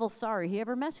the devil sorry he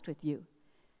ever messed with you.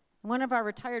 One of our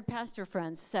retired pastor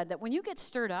friends said that when you get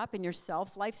stirred up in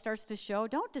yourself, life starts to show,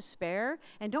 don't despair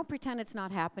and don't pretend it's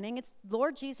not happening. It's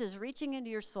Lord Jesus reaching into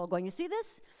your soul going, you see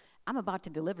this? I'm about to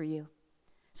deliver you.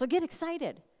 So get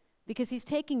excited, because he's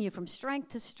taking you from strength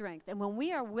to strength. And when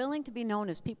we are willing to be known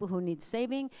as people who need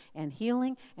saving and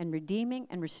healing and redeeming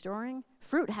and restoring,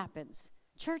 fruit happens,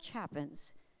 church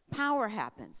happens, power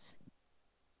happens.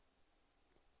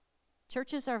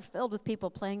 Churches are filled with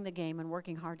people playing the game and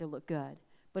working hard to look good.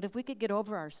 But if we could get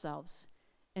over ourselves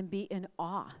and be in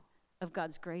awe of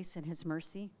God's grace and his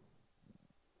mercy,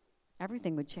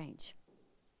 everything would change.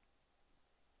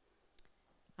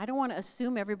 I don't want to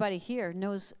assume everybody here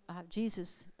knows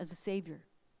Jesus as a Savior.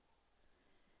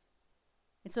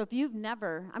 And so if you've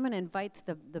never, I'm going to invite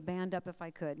the band up if I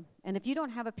could. And if you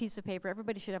don't have a piece of paper,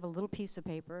 everybody should have a little piece of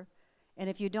paper. And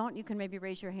if you don't, you can maybe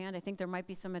raise your hand. I think there might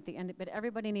be some at the end, but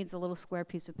everybody needs a little square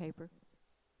piece of paper.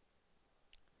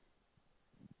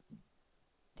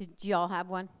 Do you all have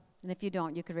one? And if you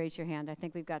don't, you could raise your hand. I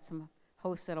think we've got some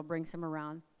hosts that'll bring some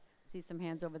around. See some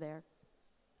hands over there.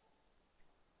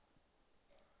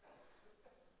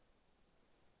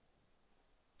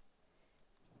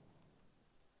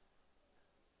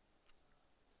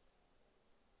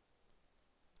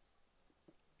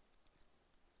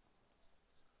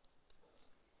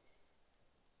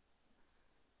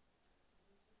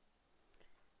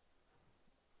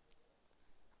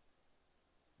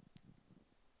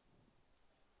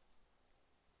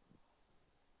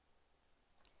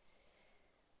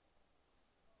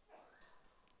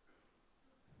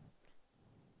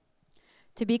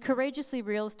 To be courageously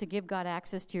real is to give God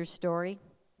access to your story,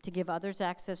 to give others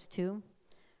access to,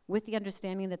 with the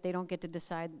understanding that they don't get to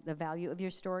decide the value of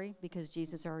your story because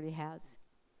Jesus already has.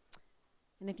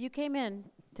 And if you came in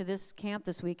to this camp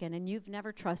this weekend and you've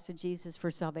never trusted Jesus for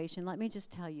salvation, let me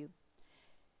just tell you,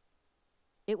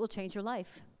 it will change your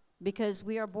life. because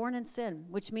we are born in sin,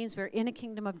 which means we're in a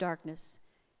kingdom of darkness.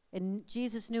 And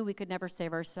Jesus knew we could never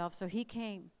save ourselves, so he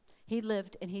came. He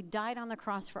lived, and he died on the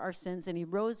cross for our sins, and he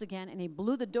rose again, and he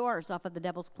blew the doors off of the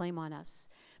devil's claim on us.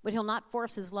 But he'll not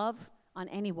force his love on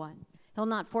anyone. He'll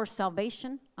not force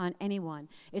salvation on anyone.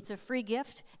 It's a free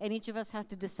gift, and each of us has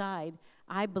to decide,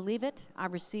 I believe it, I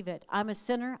receive it. I'm a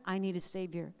sinner, I need a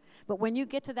Savior. But when you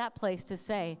get to that place to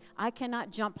say, I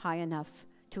cannot jump high enough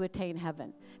to attain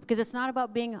heaven, because it's not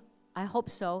about being, I hope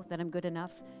so, that I'm good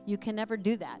enough. You can never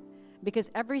do that,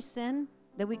 because every sin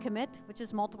that we commit, which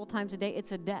is multiple times a day,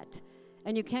 it's a debt.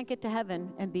 And you can't get to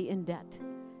heaven and be in debt.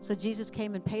 So Jesus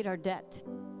came and paid our debt,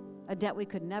 a debt we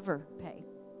could never pay.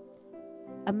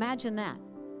 Imagine that.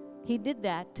 He did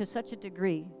that to such a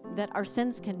degree that our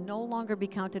sins can no longer be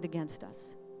counted against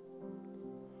us.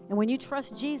 And when you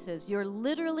trust Jesus, you're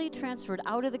literally transferred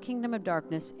out of the kingdom of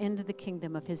darkness into the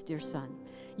kingdom of his dear Son.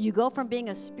 You go from being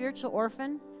a spiritual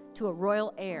orphan to a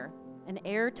royal heir, an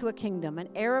heir to a kingdom, an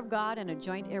heir of God and a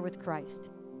joint heir with Christ.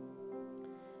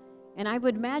 And I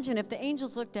would imagine if the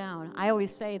angels look down, I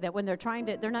always say that when they're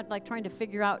not like trying to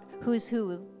figure out who's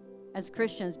who as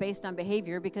Christians based on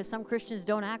behavior, because some Christians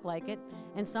don't act like it,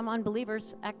 and some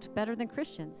unbelievers act better than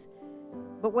Christians.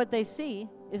 But what they see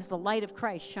is the light of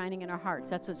Christ shining in our hearts.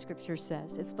 That's what Scripture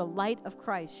says. It's the light of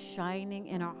Christ shining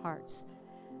in our hearts.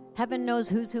 Heaven knows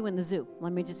who's who in the zoo,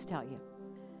 let me just tell you.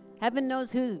 Heaven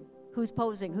knows who's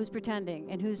posing, who's pretending,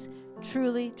 and who's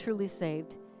truly, truly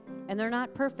saved. And they're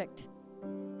not perfect.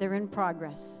 They're in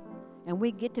progress. And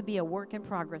we get to be a work in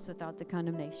progress without the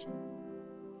condemnation.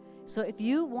 So if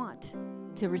you want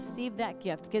to receive that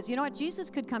gift, because you know what?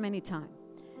 Jesus could come anytime.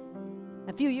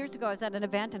 A few years ago, I was at an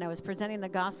event and I was presenting the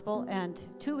gospel, and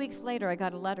 2 weeks later, I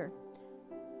got a letter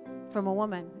from a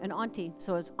woman, an auntie.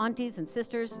 So it was aunties and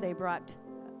sisters. They brought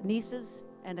nieces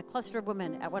and a cluster of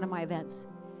women at one of my events.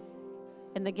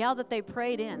 And the gal that they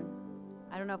prayed in,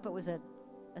 I don't know if it was a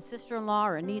sister-in-law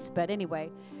or a niece, but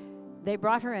anyway, they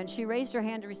brought her in. She raised her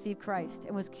hand to receive Christ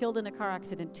and was killed in a car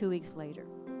accident 2 weeks later.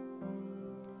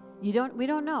 We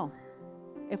don't know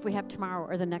if we have tomorrow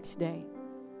or the next day.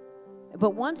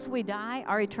 But once we die,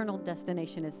 our eternal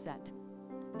destination is set.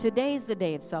 Today is the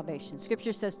day of salvation.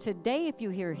 Scripture says, today if you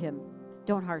hear him,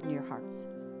 don't harden your hearts.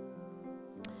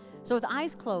 So with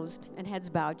eyes closed and heads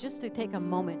bowed, just to take a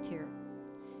moment here,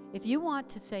 if you want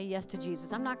to say yes to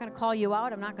Jesus, I'm not going to call you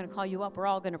out, I'm not going to call you up, we're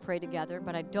all going to pray together,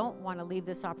 but I don't want to leave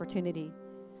this opportunity.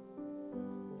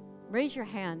 Raise your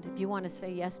hand if you want to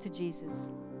say yes to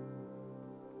Jesus.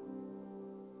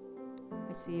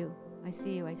 I see you, I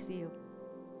see you, I see you.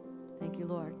 Thank you,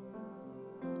 Lord.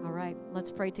 All right,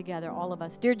 let's pray together, all of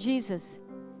us. Dear Jesus,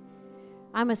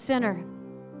 I'm a sinner,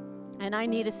 and I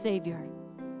need a Savior.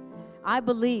 I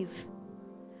believe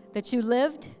that you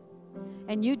lived,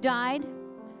 and you died,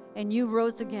 and you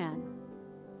rose again.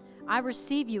 I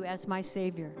receive you as my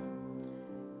Savior.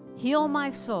 Heal my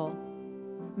soul.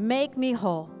 Make me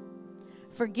whole.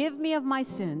 Forgive me of my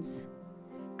sins.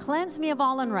 Cleanse me of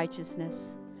all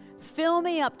unrighteousness. Fill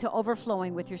me up to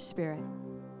overflowing with your Spirit.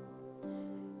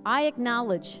 I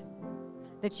acknowledge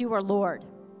that you are Lord.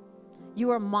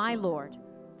 You are my Lord.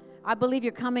 I believe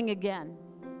you're coming again.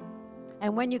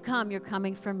 And when you come, you're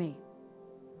coming for me.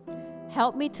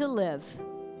 Help me to live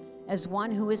as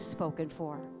one who is spoken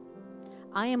for.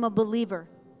 I am a believer.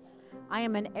 I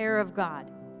am an heir of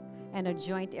God and a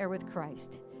joint heir with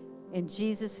Christ. In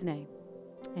Jesus' name,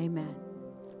 amen.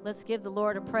 Let's give the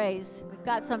Lord a praise. We've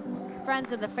got some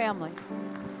friends in the family.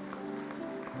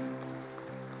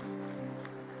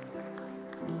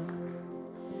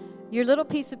 Your little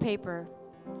piece of paper,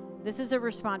 this is a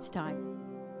response time.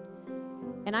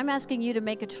 And I'm asking you to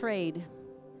make a trade.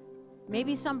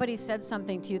 Maybe somebody said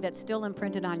something to you that's still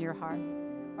imprinted on your heart.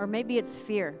 Or maybe it's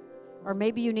fear. Or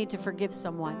maybe you need to forgive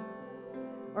someone.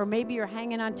 Or maybe you're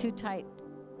hanging on too tight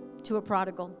to a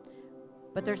prodigal.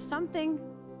 But there's something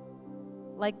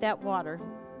like that water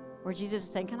where Jesus is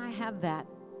saying, can I have that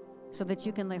so that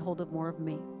you can lay hold of more of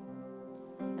me?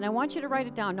 And I want you to write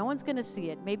it down. No one's going to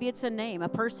see it. Maybe it's a name, a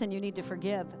person you need to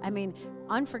forgive. I mean,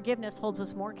 unforgiveness holds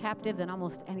us more captive than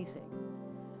almost anything.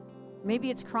 Maybe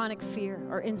it's chronic fear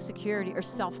or insecurity or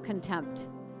self-contempt.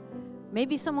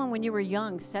 Maybe someone when you were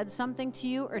young said something to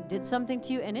you or did something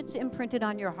to you, and it's imprinted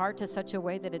on your heart to such a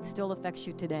way that it still affects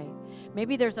you today.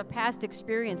 Maybe there's a past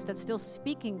experience that's still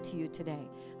speaking to you today.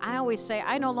 I always say,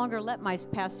 I no longer let my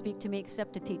past speak to me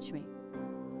except to teach me.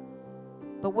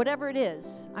 But whatever it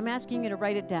is, I'm asking you to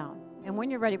write it down. And when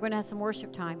you're ready, we're going to have some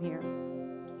worship time here.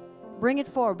 Bring it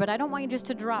forward, but I don't want you just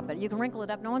to drop it. You can wrinkle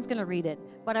it up. No one's going to read it.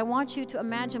 But I want you to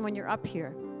imagine when you're up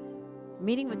here,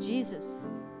 meeting with Jesus,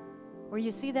 where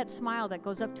you see that smile that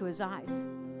goes up to his eyes.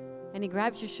 and he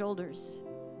grabs your shoulders.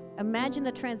 Imagine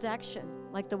the transaction,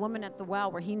 like the woman at the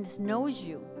well, where he just knows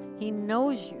you. He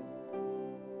knows you,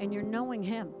 and you're knowing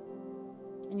him.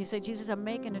 And you say, Jesus, I'm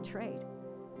making a trade.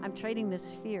 I'm trading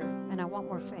this fear, and I want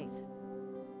more faith.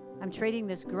 I'm trading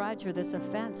this grudge or this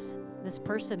offense, this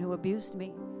person who abused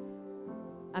me.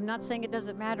 I'm not saying it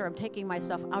doesn't matter. I'm taking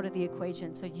myself out of the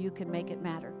equation so you can make it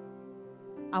matter.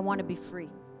 I want to be free.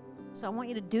 So I want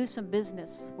you to do some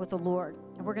business with the Lord.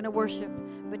 And we're going to worship,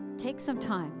 but take some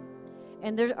time.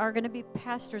 And there are going to be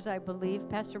pastors, I believe.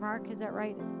 Pastor Mark, is that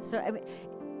right? So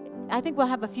I think we'll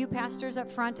have a few pastors up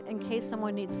front in case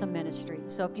someone needs some ministry.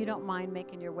 So if you don't mind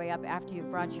making your way up after you've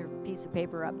brought your piece of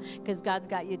paper up, because God's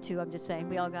got you too. I'm just saying,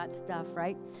 we all got stuff,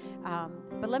 right?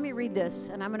 But let me read this,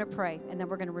 and I'm going to pray, and then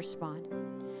we're going to respond.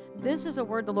 This is a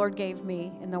word the Lord gave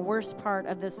me in the worst part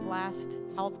of this last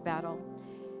health battle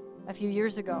a few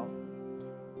years ago,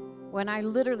 when I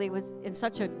literally was in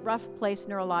such a rough place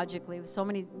neurologically, with so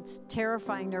many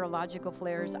terrifying neurological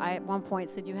flares. I at one point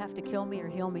said, you have to kill me or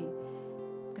heal me,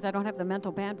 because I don't have the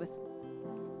mental bandwidth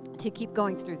to keep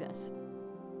going through this.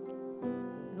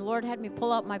 And the Lord had me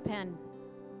pull out my pen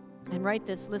and write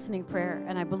this listening prayer,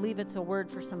 and I believe it's a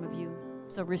word for some of you.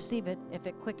 So receive it if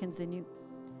it quickens in you.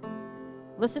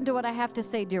 Listen to what I have to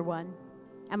say, dear one.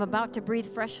 I'm about to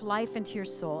breathe fresh life into your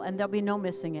soul, and there'll be no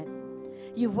missing it.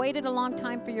 You've waited a long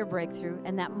time for your breakthrough,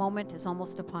 and that moment is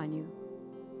almost upon you.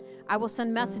 I will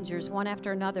send messengers one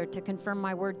after another to confirm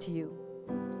my word to you.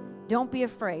 Don't be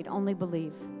afraid, only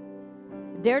believe.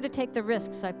 Dare to take the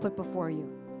risks I put before you.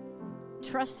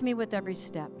 Trust me with every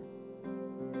step.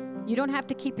 You don't have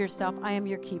to keep yourself. I am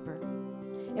your keeper.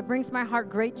 It brings my heart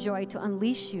great joy to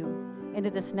unleash you into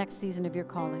this next season of your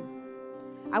calling.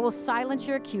 I will silence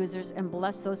your accusers and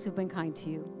bless those who've been kind to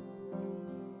you.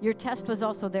 Your test was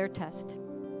also their test.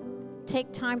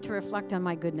 Take time to reflect on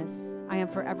my goodness. I am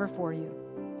forever for you.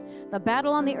 The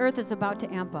battle on the earth is about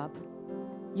to amp up.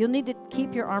 You'll need to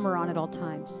keep your armor on at all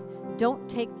times. Don't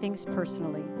take things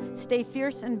personally. Stay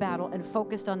fierce in battle and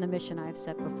focused on the mission I have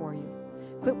set before you.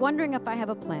 Quit wondering if I have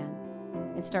a plan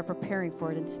and start preparing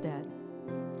for it instead.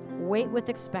 Wait with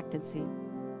expectancy,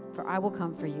 for I will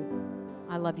come for you.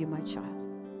 I love you, my child.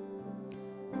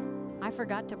 I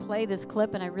forgot to play this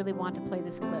clip, and I really want to play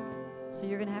this clip. So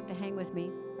you're going to have to hang with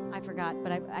me. I forgot,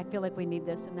 but I feel like we need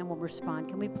this, and then we'll respond.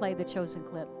 Can we play the chosen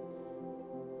clip?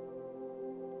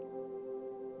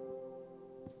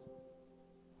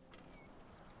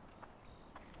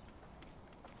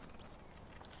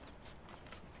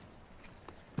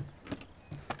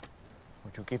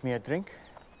 Would you give me a drink?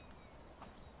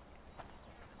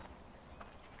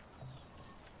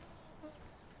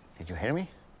 Did you hear me?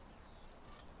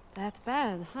 That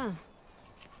bad, huh?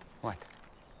 What?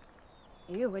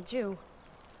 You, a Jew,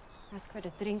 ask for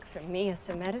a drink from me, a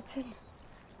Samaritan,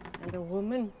 and a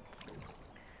woman.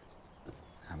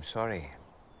 I'm sorry.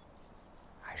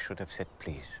 I should have said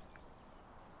please.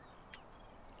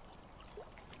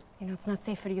 You know, it's not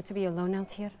safe for you to be alone out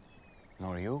here.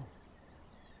 Nor you.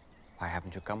 Why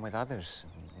haven't you come with others?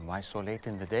 Why so late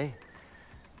in the day?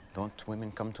 Don't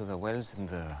women come to the wells in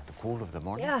the cool of the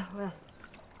morning? Yeah, well,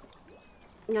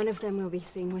 none of them will be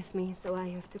seen with me, so I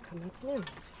have to come out now,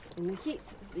 in the heat,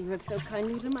 as you have so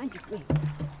kindly reminded me.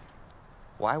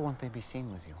 Why won't they be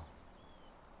seen with you?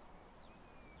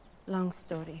 Long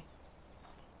story.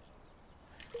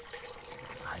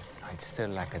 I'd still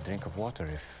like a drink of water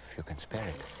if you can spare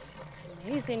it.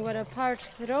 Amazing what a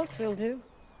parched throat will do.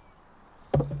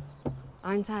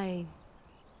 Aren't I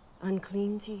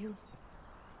unclean to you?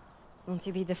 Won't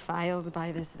you be defiled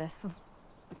by this vessel?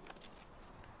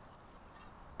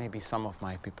 Maybe some of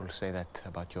my people say that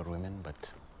about your women, but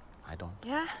I don't.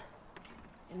 Yeah?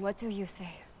 And what do you say?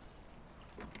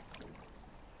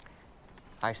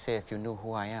 I say if you knew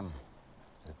who I am,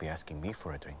 you'd be asking me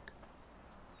for a drink.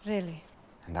 Really?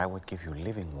 And I would give you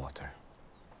living water.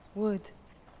 Would.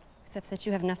 Except that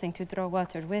you have nothing to draw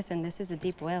water with, and this is a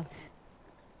deep well.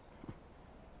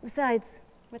 Besides,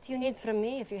 what do you need from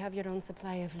me if you have your own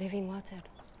supply of living water?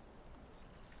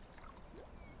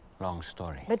 Long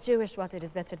story. But Jewish water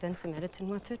is better than Samaritan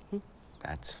water.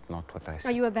 That's not what I said.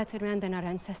 Are you a better man than our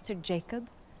ancestor Jacob,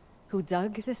 who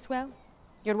dug this well?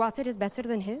 Your water is better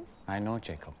than his? I know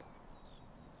Jacob.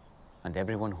 And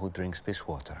everyone who drinks this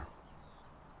water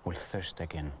will thirst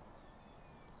again.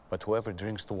 But whoever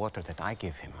drinks the water that I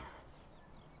give him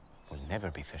will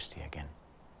never be thirsty again.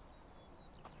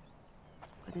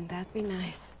 Wouldn't that be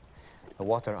nice? The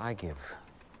water I give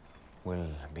will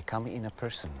become in a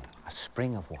person a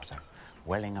spring of water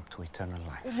welling up to eternal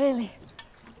life. Really?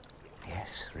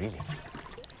 Yes, really.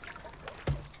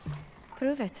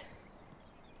 Prove it.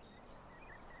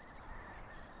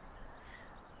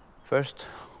 First,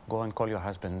 go and call your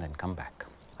husband and come back.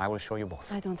 I will show you both.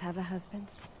 I don't have a husband.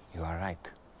 You are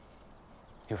right.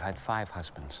 You've had 5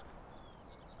 husbands.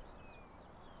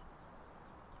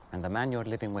 And the man you're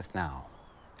living with now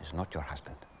is not your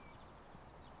husband.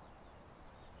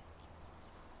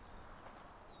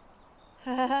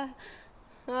 Oh,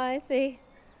 I see.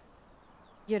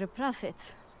 You're a prophet.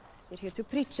 You're here to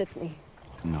preach at me.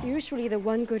 No. Usually the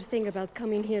one good thing about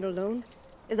coming here alone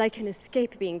is I can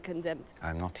escape being condemned.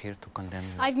 I'm not here to condemn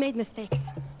you. I've made mistakes.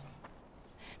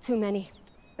 Too many.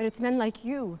 But it's men like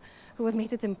you who have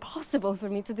made it impossible for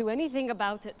me to do anything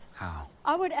about it. How?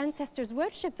 Our ancestors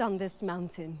worshipped on this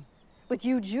mountain. But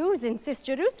you Jews insist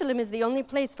Jerusalem is the only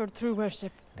place for true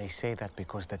worship. They say that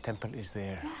because the temple is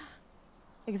there.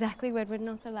 Exactly where we're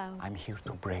not allowed. I'm here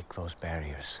to break those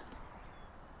barriers.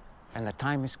 And the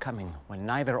time is coming when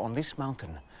neither on this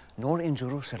mountain nor in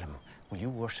Jerusalem will you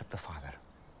worship the Father.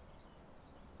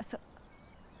 So,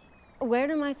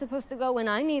 where am I supposed to go when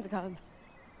I need God?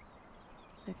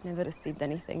 I've never received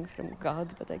anything from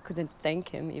God, but I couldn't thank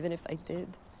him even if I did.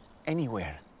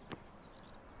 Anywhere.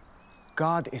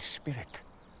 God is spirit.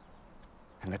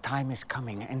 And the time is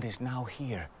coming and is now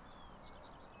here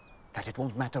that it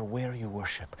won't matter where you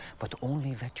worship, but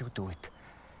only that you do it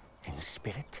in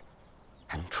spirit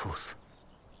and truth.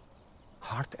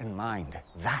 Heart and mind,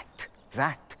 that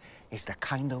is the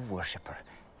kind of worshiper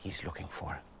he's looking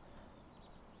for.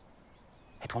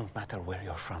 It won't matter where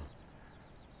you're from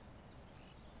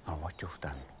or what you've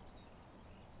done.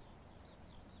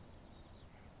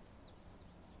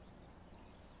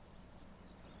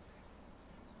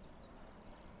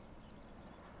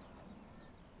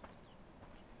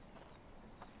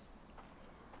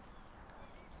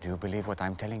 Do you believe what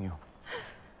I'm telling you?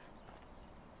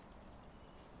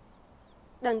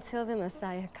 Until the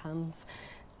Messiah comes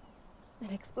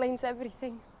and explains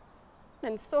everything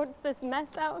and sorts this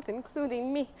mess out,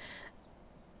 including me,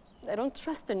 I don't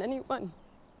trust in anyone.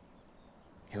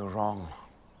 You're wrong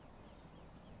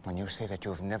when you say that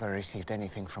you've never received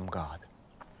anything from God.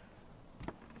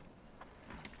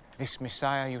 This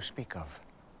Messiah you speak of,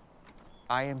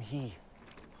 I am he.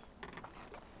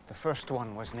 The first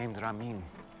one was named Ramin.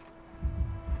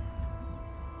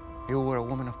 You were a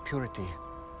woman of purity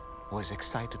who was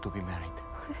excited to be married.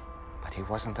 But he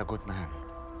wasn't a good man.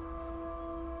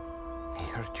 He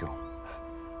hurt you.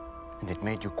 And it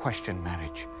made you question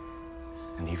marriage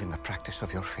and even the practice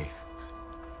of your faith.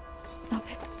 Stop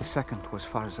it. The second was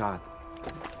Farzad.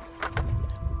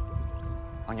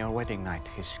 On your wedding night,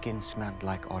 his skin smelled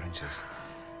like oranges.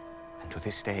 And to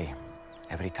this day,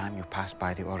 every time you pass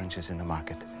by the oranges in the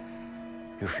market,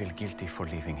 you feel guilty for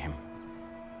leaving him.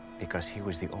 Because he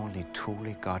was the only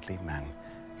truly godly man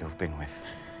you've been with.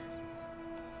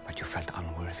 But you felt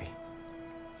unworthy.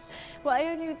 Why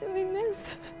are you doing this?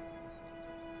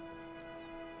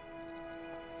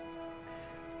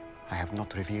 I have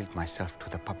not revealed myself to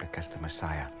the public as the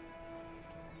Messiah.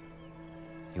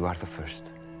 You are the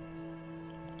first.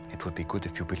 It would be good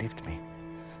if you believed me.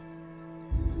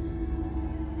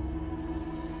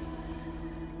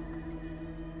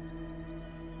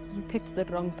 You picked the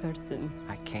wrong person.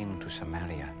 I came to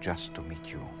Samaria just to meet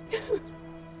you.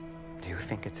 Do you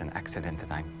think it's an accident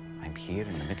that I'm here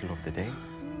in the middle of the day?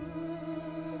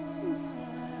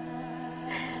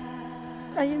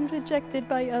 I am rejected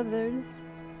by others.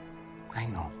 I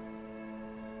know.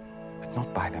 But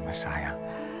not by the Messiah.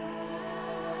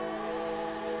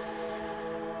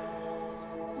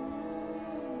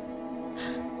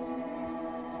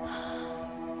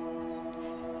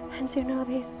 And you know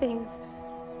these things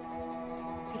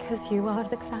because you are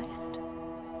the Christ.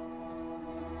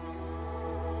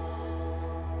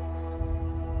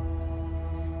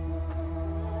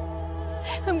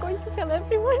 I'm going to tell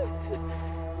everyone.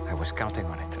 I was counting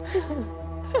on it.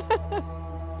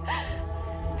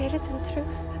 Spirit and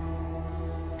truth.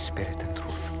 Spirit and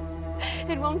truth.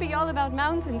 It won't be all about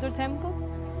mountains or temples.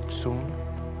 Soon,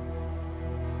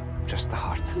 just the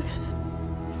heart.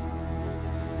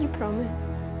 You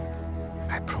promise.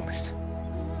 I promise.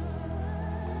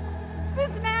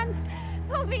 This man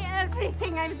told me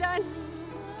everything I've done.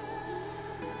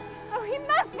 Oh, he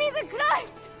must be the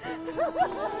Christ!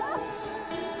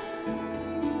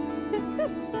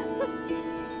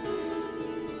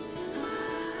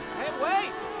 Hey,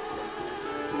 wait!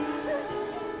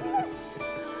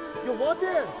 You what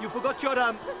there? You forgot your,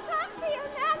 Come see you,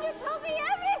 man! You told me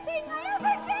everything I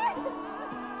ever did!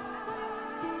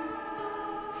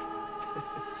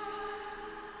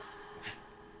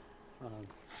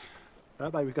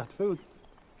 Rabbi, we got food.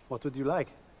 What would you like?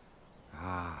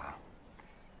 Ah.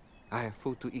 I have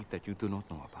food to eat that you do not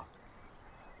know about.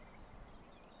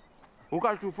 Who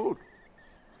got you food?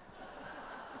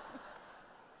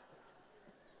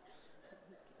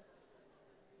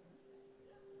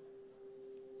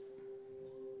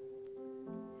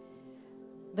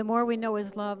 The more we know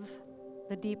his love,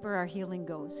 the deeper our healing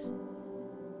goes.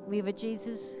 We have a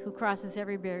Jesus who crosses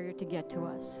every barrier to get to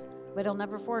us, but he'll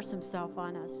never force himself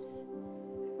on us.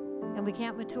 And we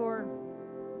can't mature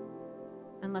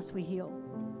unless we heal.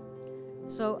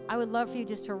 So I would love for you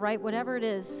just to write whatever it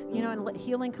is, and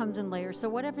healing comes in layers. So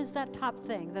whatever is that top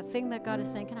thing, the thing that God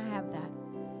is saying, can I have that?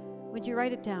 Would you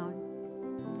write it down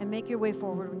and make your way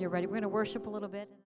forward when you're ready? We're going to worship a little bit.